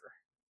anger wherever.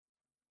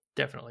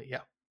 Definitely,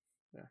 yeah.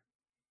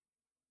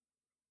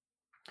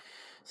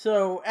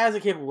 So, as a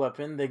capable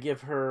weapon, they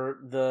give her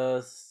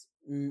the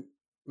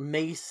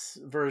mace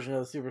version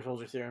of the Super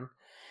Soldier Serum.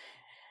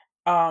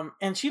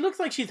 And she looks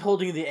like she's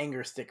holding the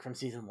anger stick from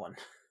season 1.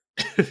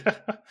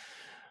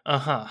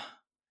 Uh-huh.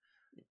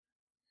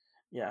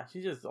 Yeah,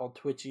 she's just all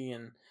twitchy,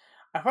 and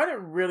I find it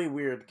really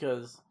weird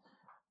because,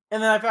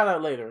 and then I found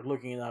out later,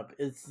 looking it up,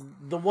 it's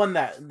the one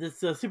it's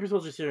the Super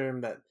Soldier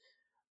Serum that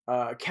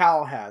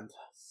Cal had,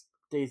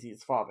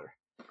 Daisy's father.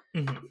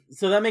 Mm-hmm.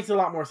 So that makes a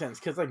lot more sense,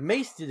 because like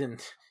Mace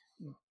didn't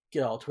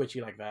get all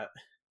twitchy like that.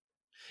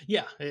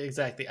 Yeah,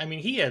 exactly.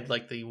 He had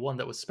like the one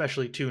that was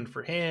specially tuned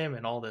for him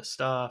and all this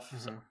stuff. Mm-hmm.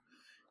 So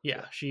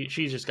yeah,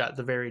 she's just got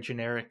the very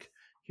generic,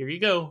 here you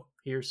go,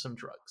 here's some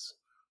drugs.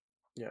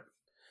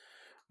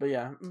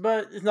 Yeah.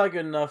 But it's not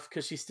good enough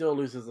because she still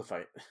loses the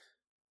fight.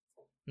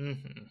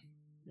 Mm-hmm.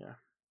 Yeah.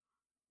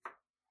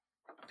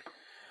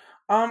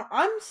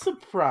 I'm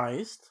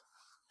surprised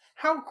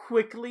how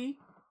quickly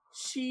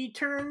she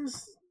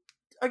turns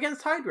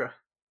against Hydra.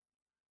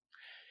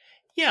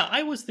 Yeah,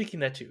 I was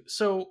thinking that too.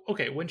 So,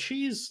 okay, when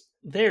she's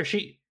there,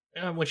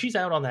 when she's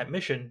out on that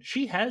mission,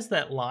 she has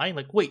that line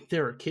like, "Wait,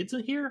 there are kids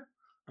in here?"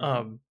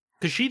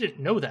 Because she didn't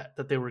know that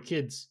there were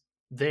kids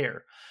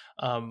there.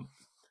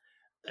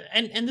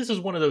 And this is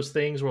one of those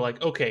things where,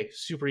 like, okay,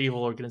 super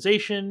evil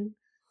organization,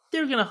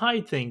 they're going to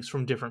hide things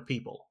from different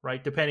people,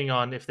 right? Depending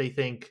on if they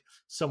think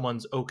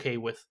someone's okay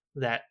with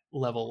that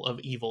level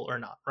of evil or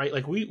not, right?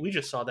 Like, we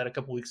just saw that a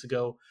couple weeks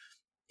ago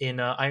in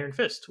Iron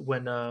Fist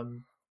when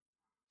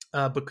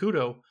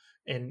Bakuto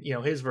and,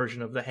 his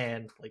version of the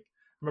hand. Like,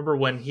 remember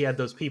when he had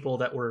those people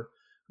that were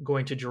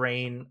going to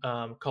drain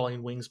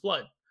Colleen Wing's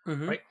blood?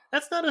 Mm-hmm. Right,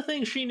 that's not a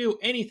thing she knew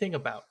anything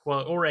about,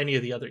 well, or any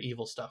of the other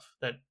evil stuff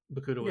that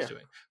Bakuto was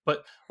doing.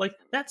 But like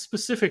that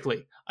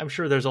specifically, I'm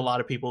sure there's a lot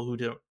of people who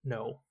don't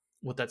know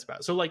what that's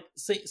about. So like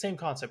same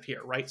concept here,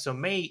 right? So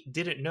May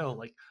didn't know,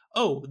 like,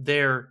 oh,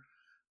 they're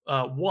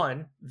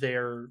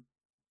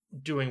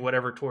doing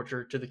whatever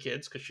torture to the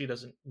kids because she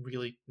doesn't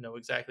really know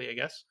exactly, I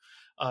guess.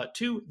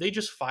 2, they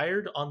just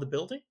fired on the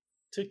building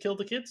to kill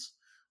the kids.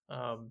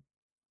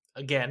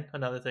 Again,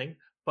 another thing,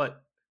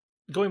 but.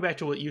 Going back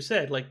to what you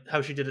said, like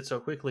how she did it so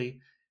quickly,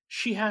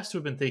 she has to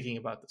have been thinking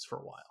about this for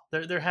a while.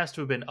 There has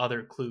to have been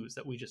other clues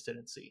that we just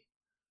didn't see.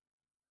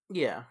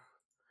 Yeah,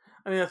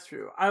 that's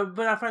true.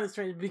 But I find it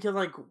strange because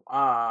like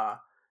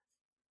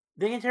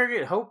they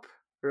interrogated Hope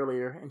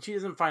earlier, and she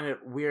doesn't find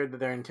it weird that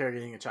they're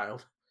interrogating a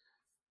child.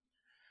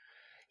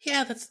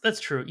 Yeah,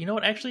 that's true. You know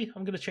what? Actually,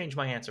 I'm going to change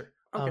my answer.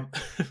 Okay.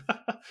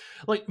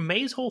 Like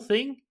May's whole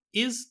thing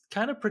is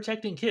kind of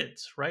protecting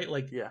kids, right?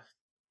 Like, Yeah.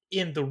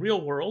 in the real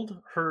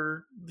world,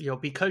 her,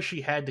 because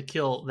she had to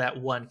kill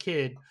that one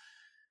kid,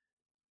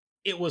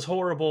 it was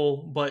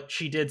horrible, but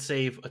she did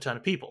save a ton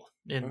of people.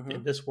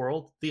 In this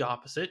world, the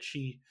opposite.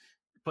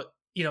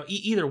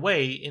 Either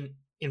way,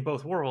 in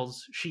both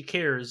worlds, she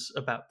cares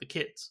about the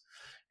kids.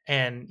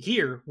 And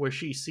here, where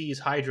she sees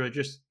Hydra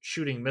just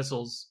shooting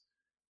missiles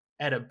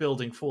at a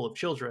building full of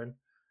children,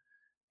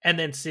 and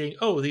then seeing,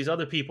 oh, these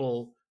other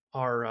people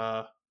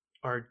are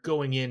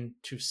going in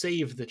to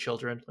save the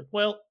children. Like,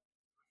 well,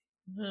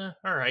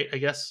 all right, I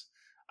guess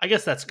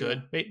that's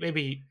good.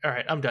 Maybe all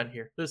right. I'm done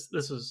here. This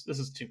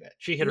is too bad.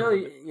 She hit her.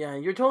 Yeah,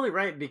 you're totally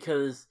right,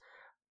 because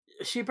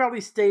she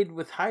probably stayed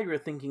with Hydra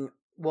thinking,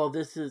 well,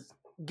 this is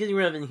getting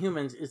rid of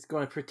Inhumans is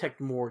going to protect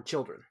more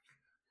children.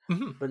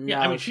 Mm-hmm. But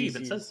now she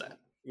even says that.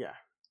 Yeah,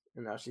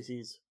 and now she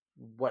sees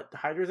what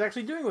Hydra is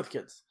actually doing with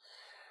kids.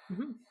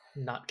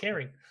 Mm-hmm. Not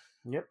caring.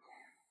 Yep.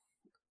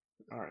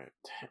 All right,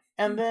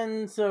 and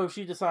then so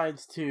she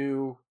decides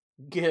to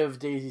give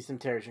Daisy some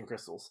Terrigen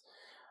crystals,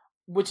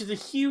 which is a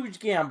huge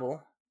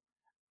gamble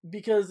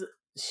because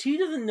she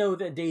doesn't know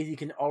that Daisy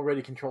can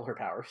already control her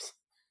powers.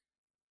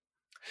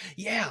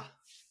 Yeah.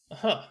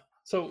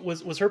 So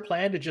was her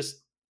plan to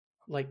just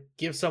like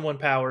give someone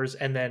powers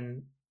and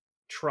then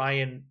try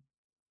and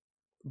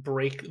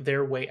break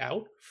their way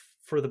out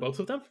for the both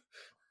of them?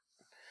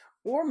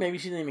 Or maybe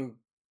she didn't even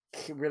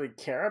really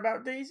care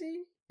about Daisy.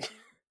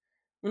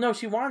 No,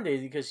 she wanted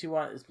Daisy because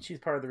she's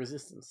part of the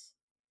Resistance,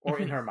 or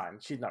in her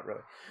mind, she's not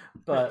really.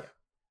 But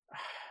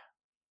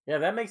yeah,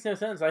 that makes no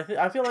sense.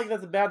 I feel like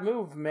that's a bad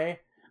move, May.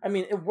 I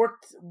mean, it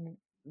worked.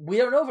 We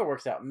don't know if it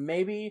works out.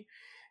 Maybe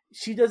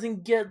she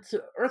doesn't get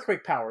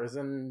earthquake powers,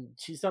 and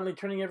she's suddenly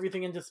turning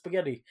everything into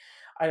spaghetti.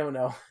 I don't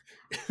know.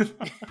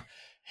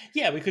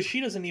 Yeah, because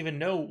she doesn't even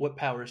know what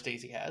powers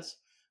Daisy has.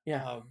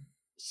 Yeah.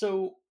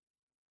 So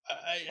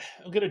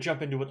I'm going to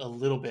jump into it a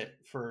little bit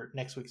for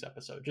next week's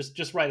episode,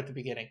 just right at the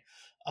beginning.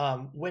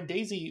 When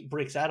Daisy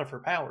breaks out of her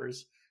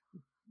powers,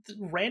 the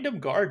random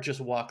guard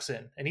just walks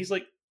in, and he's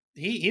like,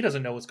 he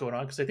doesn't know what's going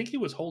on because I think he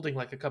was holding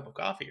like a cup of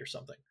coffee or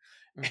something.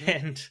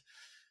 Mm-hmm.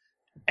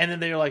 And then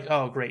they're like,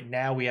 oh, great,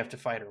 now we have to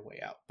fight our way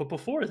out. But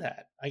before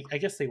that, I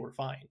guess they were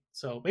fine.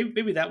 So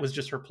maybe that was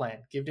just her plan.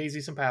 Give Daisy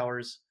some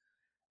powers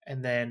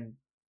and then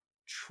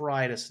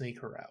try to sneak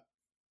her out.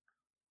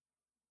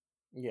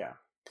 Yeah.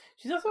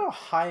 She's also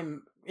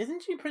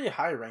isn't she a pretty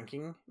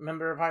high-ranking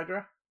member of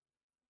Hydra?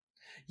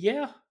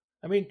 Yeah.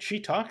 I mean, she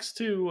talks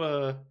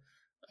to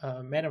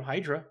Madam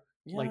Hydra.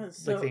 Yeah, like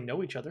they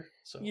know each other.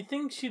 So you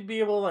think she'd be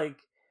able to,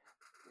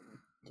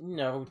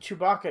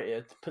 Chewbacca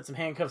it, put some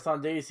handcuffs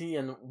on Daisy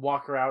and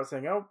walk her out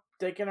saying, oh,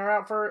 taking her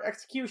out for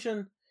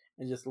execution,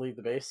 and just leave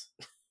the base.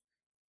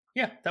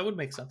 Yeah, that would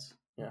make sense.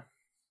 Yeah.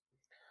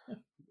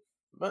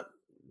 But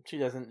she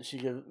doesn't. She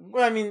gives...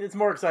 Well, I mean, it's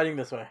more exciting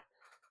this way.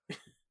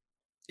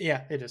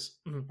 Yeah, it is.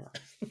 Mm-hmm.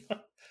 Yeah.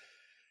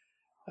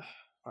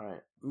 All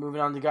right, moving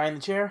on to Guy in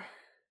the Chair.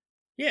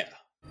 Yeah.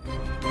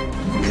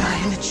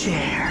 Guy in the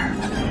chair.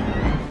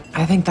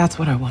 I think that's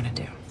what I want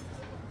to do.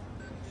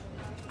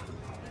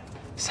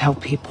 Is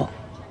help people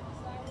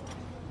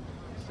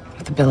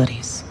with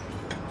abilities.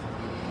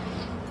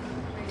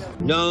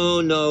 No,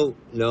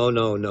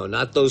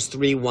 not those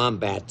 3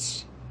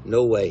 wombats.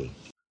 No way.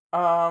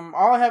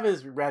 All I have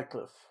is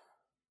Radcliffe.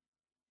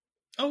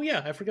 Oh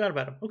yeah, I forgot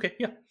about him. Okay,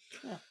 yeah.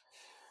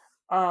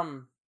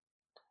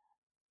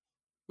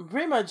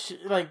 Pretty much,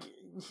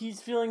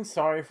 he's feeling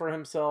sorry for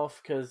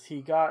himself because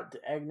he got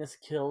Agnes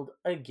killed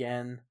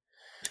again.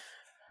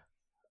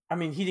 I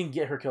mean, he didn't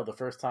get her killed the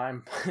first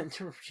time, but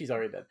she's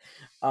already dead.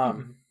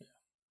 And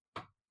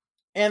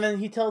then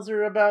he tells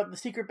her about the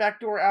secret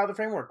backdoor out of the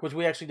framework, which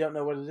we actually don't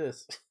know what it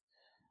is.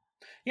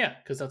 Yeah,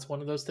 because that's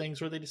one of those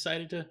things where they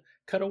decided to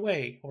cut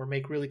away or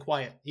make really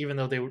quiet, even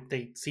though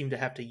they seem to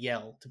have to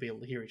yell to be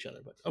able to hear each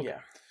other. But okay. Yeah.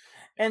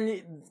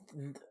 And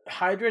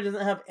Hydra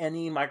doesn't have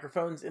any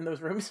microphones in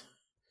those rooms.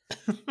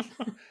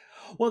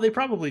 Well, they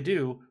probably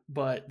do,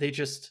 but they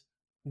just...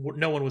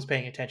 No one was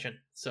paying attention,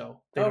 so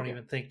they don't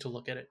even think to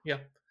look at it. Yeah.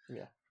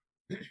 Yeah.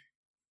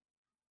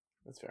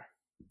 That's fair.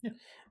 Yeah.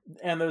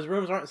 And those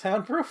rooms aren't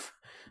soundproof?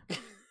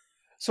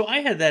 So I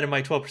had that in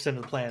my 12% of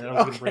the plan that I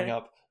was going to bring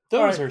up.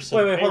 Those are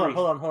some... Wait, hold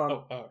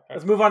on.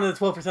 Let's move on to the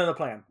 12% of the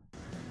plan.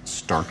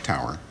 Stark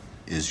Tower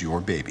is your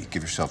baby.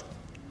 Give yourself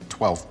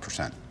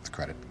 12%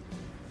 credit.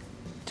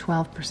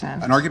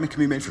 12%. An argument can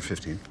be made for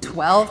 15.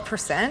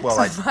 12%? Well,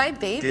 my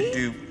baby? did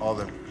do all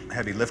the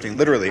heavy lifting.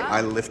 Literally,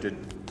 I lifted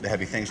the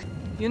heavy things.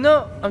 You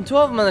know, I'm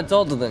 12 minutes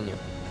older than you.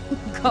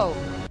 Go.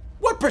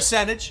 What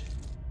percentage?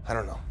 I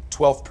don't know.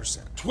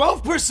 12%.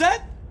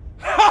 12%?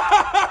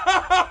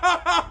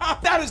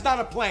 That is not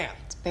a plan.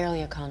 It's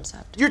barely a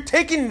concept. You're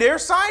taking their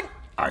side?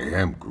 I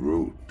am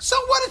Groot. So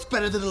what? It's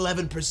better than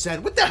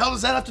 11%. What the hell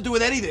does that have to do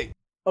with anything?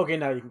 Okay,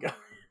 now you can go.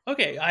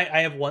 Okay,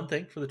 I have one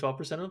thing for the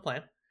 12% of the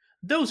plan.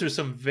 Those are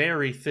some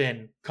very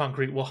thin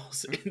concrete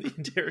walls in the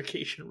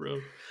interrogation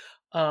room.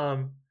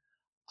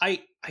 I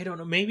don't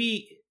know.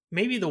 Maybe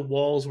maybe the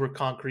walls were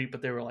concrete,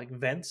 but they were like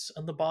vents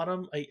on the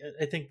bottom.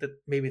 I think that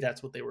maybe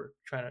that's what they were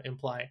trying to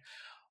imply.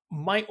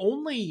 My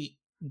only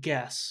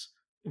guess,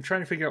 I'm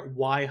trying to figure out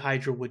why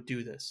Hydra would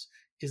do this,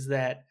 is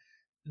that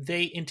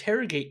they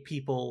interrogate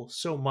people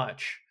so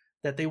much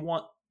that they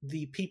want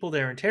the people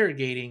they're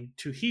interrogating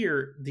to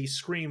hear the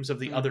screams of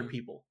the other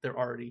people they're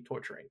already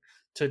torturing,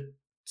 to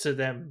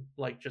them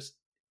like just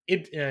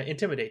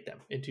intimidate them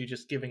into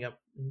just giving up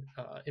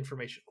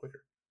information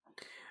quicker.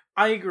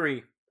 I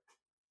agree,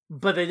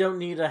 but they don't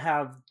need to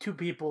have two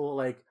people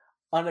like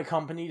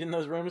unaccompanied in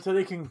those rooms, so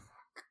they can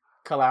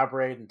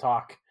collaborate and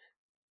talk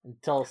and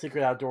tell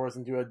secret outdoors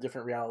and do a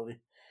different reality.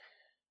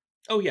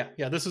 Oh yeah,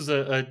 this is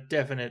a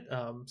definite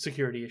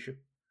security issue.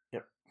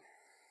 Yep.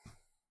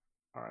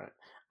 All right.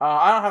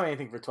 I don't have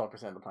anything for 12%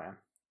 of the plan.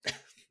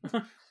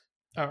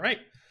 All right.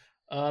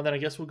 Then I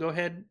guess we'll go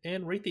ahead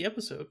and rate the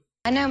episode.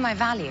 I know my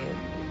value.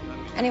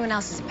 Anyone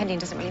else's opinion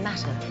doesn't really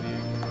matter.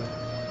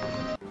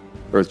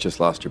 Earth just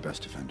lost her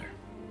best defender.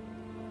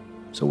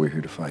 So we're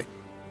here to fight.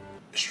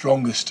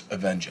 Strongest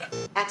Avenger.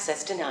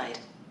 Access denied.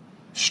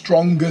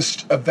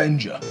 Strongest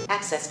Avenger.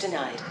 Access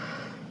denied.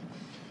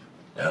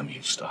 Damn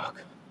you,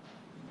 Stark.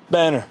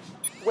 Banner.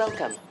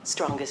 Welcome,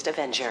 Strongest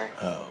Avenger.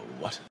 Oh,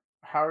 what?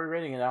 How are we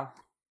rating it, Al?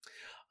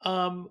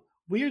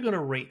 We are going to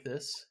rate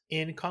this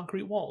in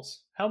concrete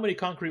walls. How many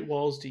concrete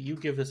walls do you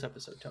give this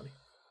episode, Tony?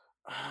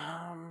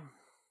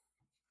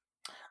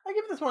 I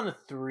give this one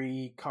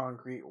 3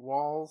 concrete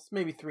walls,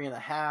 maybe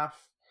 3.5.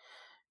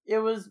 It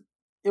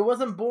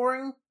wasn't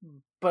boring,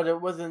 but it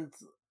wasn't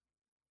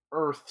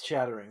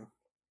earth-shattering.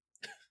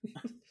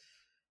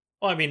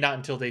 Well, I mean, not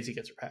until Daisy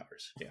gets her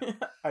powers. Yeah,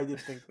 I did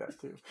think that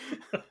too.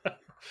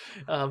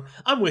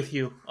 I'm with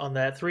you on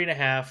that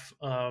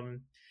 3.5.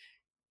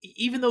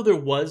 Even though there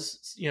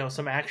was,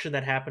 some action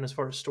that happened as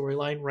far as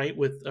storyline, right,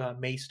 with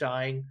Mace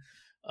dying,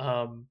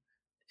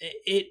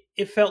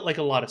 it felt like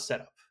a lot of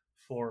setup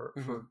for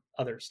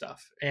other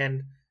stuff,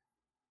 and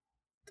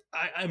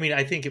I mean,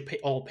 I think it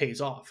all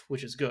pays off,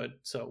 which is good.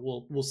 So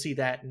we'll see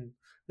that in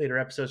later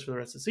episodes for the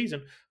rest of the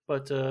season.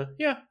 But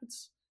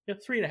it's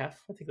 3.5. I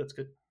think that's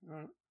good. All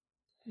right.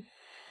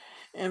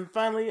 And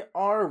finally,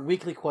 our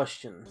weekly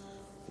question: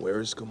 Where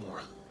is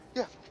Gamora?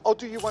 Yeah, I'll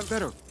do you one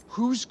better.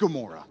 Who's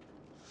Gamora?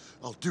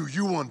 I'll do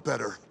you one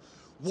better.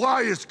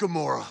 Why is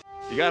Gamora?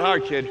 You got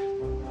hard, kid.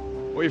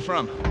 Where you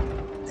from?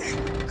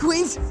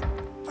 Queens?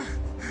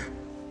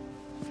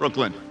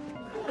 Brooklyn.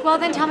 Well,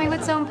 then tell me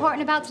what's so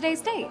important about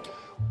today's date.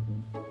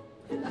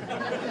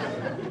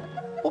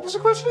 What was the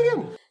question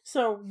again?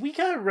 So, we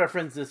kind of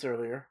referenced this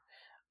earlier.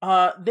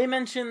 They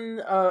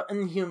mentioned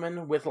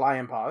Inhuman with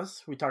lion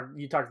paws. You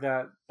talked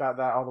about that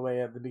all the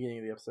way at the beginning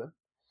of the episode.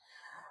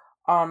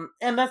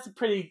 And that's a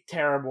pretty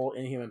terrible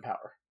Inhuman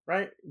power,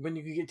 right? When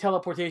you could get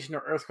teleportation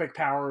or earthquake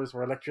powers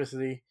or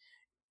electricity,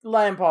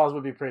 lion paws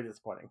would be pretty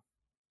disappointing.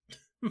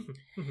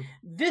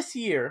 This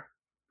year,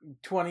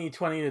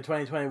 2020 to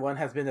 2021,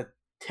 has been a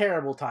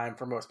terrible time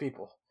for most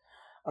people,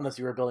 unless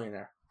you were a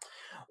billionaire.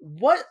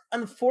 What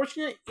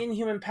unfortunate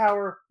Inhuman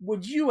power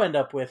would you end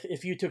up with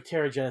if you took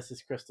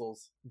Terrigenesis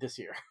crystals this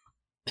year?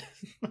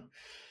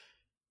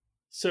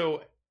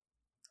 So,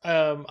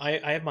 I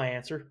have my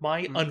answer.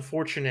 My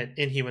unfortunate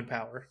Inhuman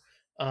power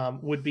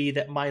would be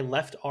that my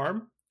left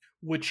arm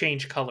would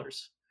change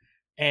colors.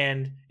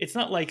 And it's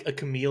not like a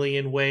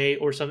chameleon way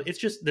or something. It's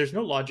just, there's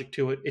no logic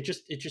to it. It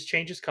just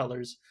changes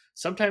colors.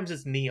 Sometimes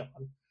it's neon,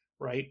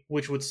 right?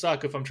 Which would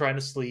suck if I'm trying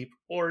to sleep,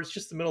 or it's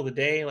just the middle of the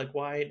day. Like,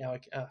 why now?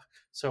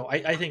 So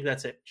I think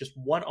that's it. Just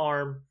one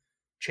arm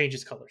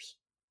changes colors.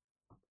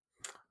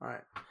 All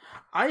right.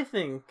 I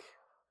think,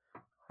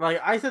 like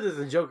I said this as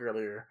a joke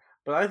earlier,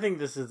 but I think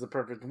this is the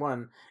perfect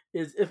one,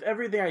 is if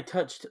everything I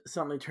touched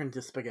suddenly turned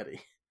to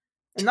spaghetti.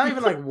 And not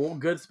even like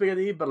good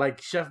spaghetti, but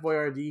like Chef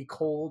Boyardee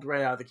cold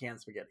right out of the can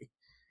spaghetti.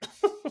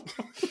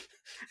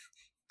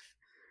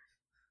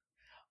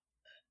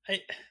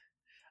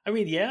 I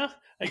mean, yeah,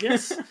 I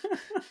guess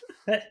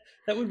that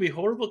would be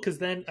horrible, because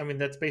then, I mean,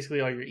 that's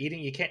basically all you're eating.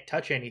 You can't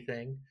touch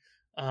anything.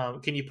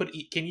 Can you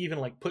even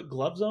like put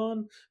gloves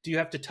on? Do you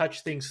have to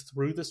touch things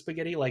through the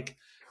spaghetti? Like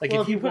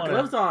well, if you put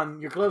gloves on,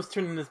 your gloves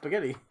turn into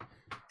spaghetti.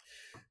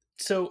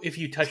 So if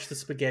you touch the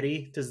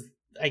spaghetti,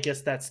 I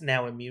guess that's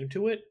now immune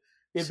to it?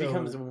 It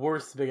becomes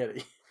worse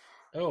spaghetti.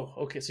 Oh,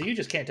 okay. So you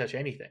just can't touch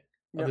anything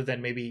other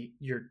than maybe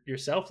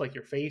yourself, like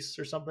your face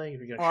or something. If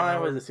you're gonna I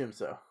would assume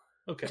so.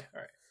 Okay, all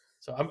right.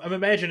 So I'm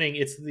imagining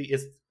it's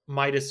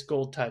Midas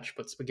gold touch,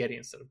 but spaghetti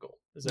instead of gold.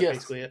 Is that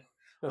basically it?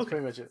 That's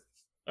pretty much it.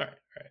 All right.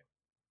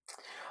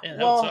 Yeah,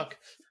 that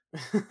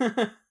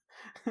would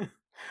suck.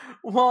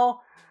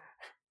 Well,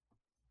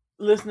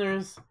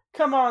 listeners,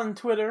 come on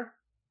Twitter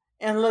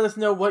and let us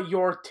know what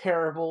your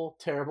terrible,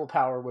 terrible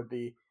power would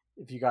be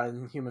if you got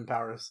Inhuman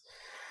powers.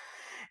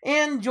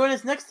 And join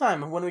us next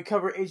time when we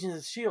cover Agents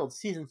of S.H.I.E.L.D.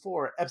 Season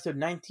 4, Episode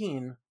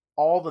 19,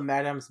 All the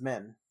Madam's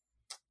Men.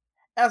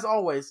 As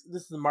always,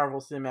 this is the Marvel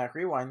Cinematic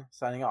Rewind,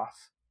 signing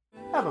off.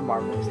 Have a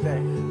marvelous day.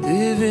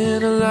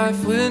 Living a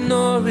life with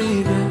no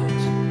regrets.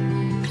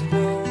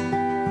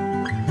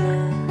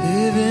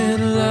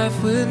 Living a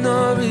life with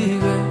no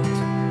regrets.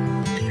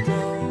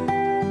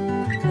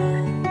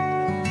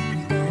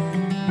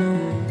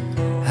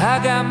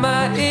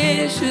 my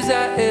issues,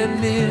 I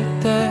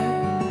admit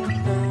that.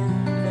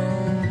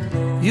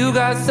 You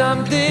got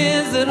some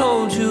things that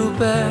hold you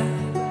back,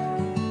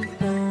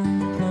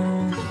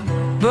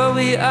 but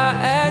we are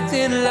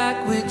acting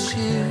like we're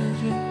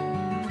children,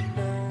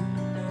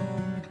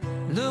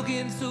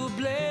 looking to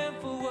blame.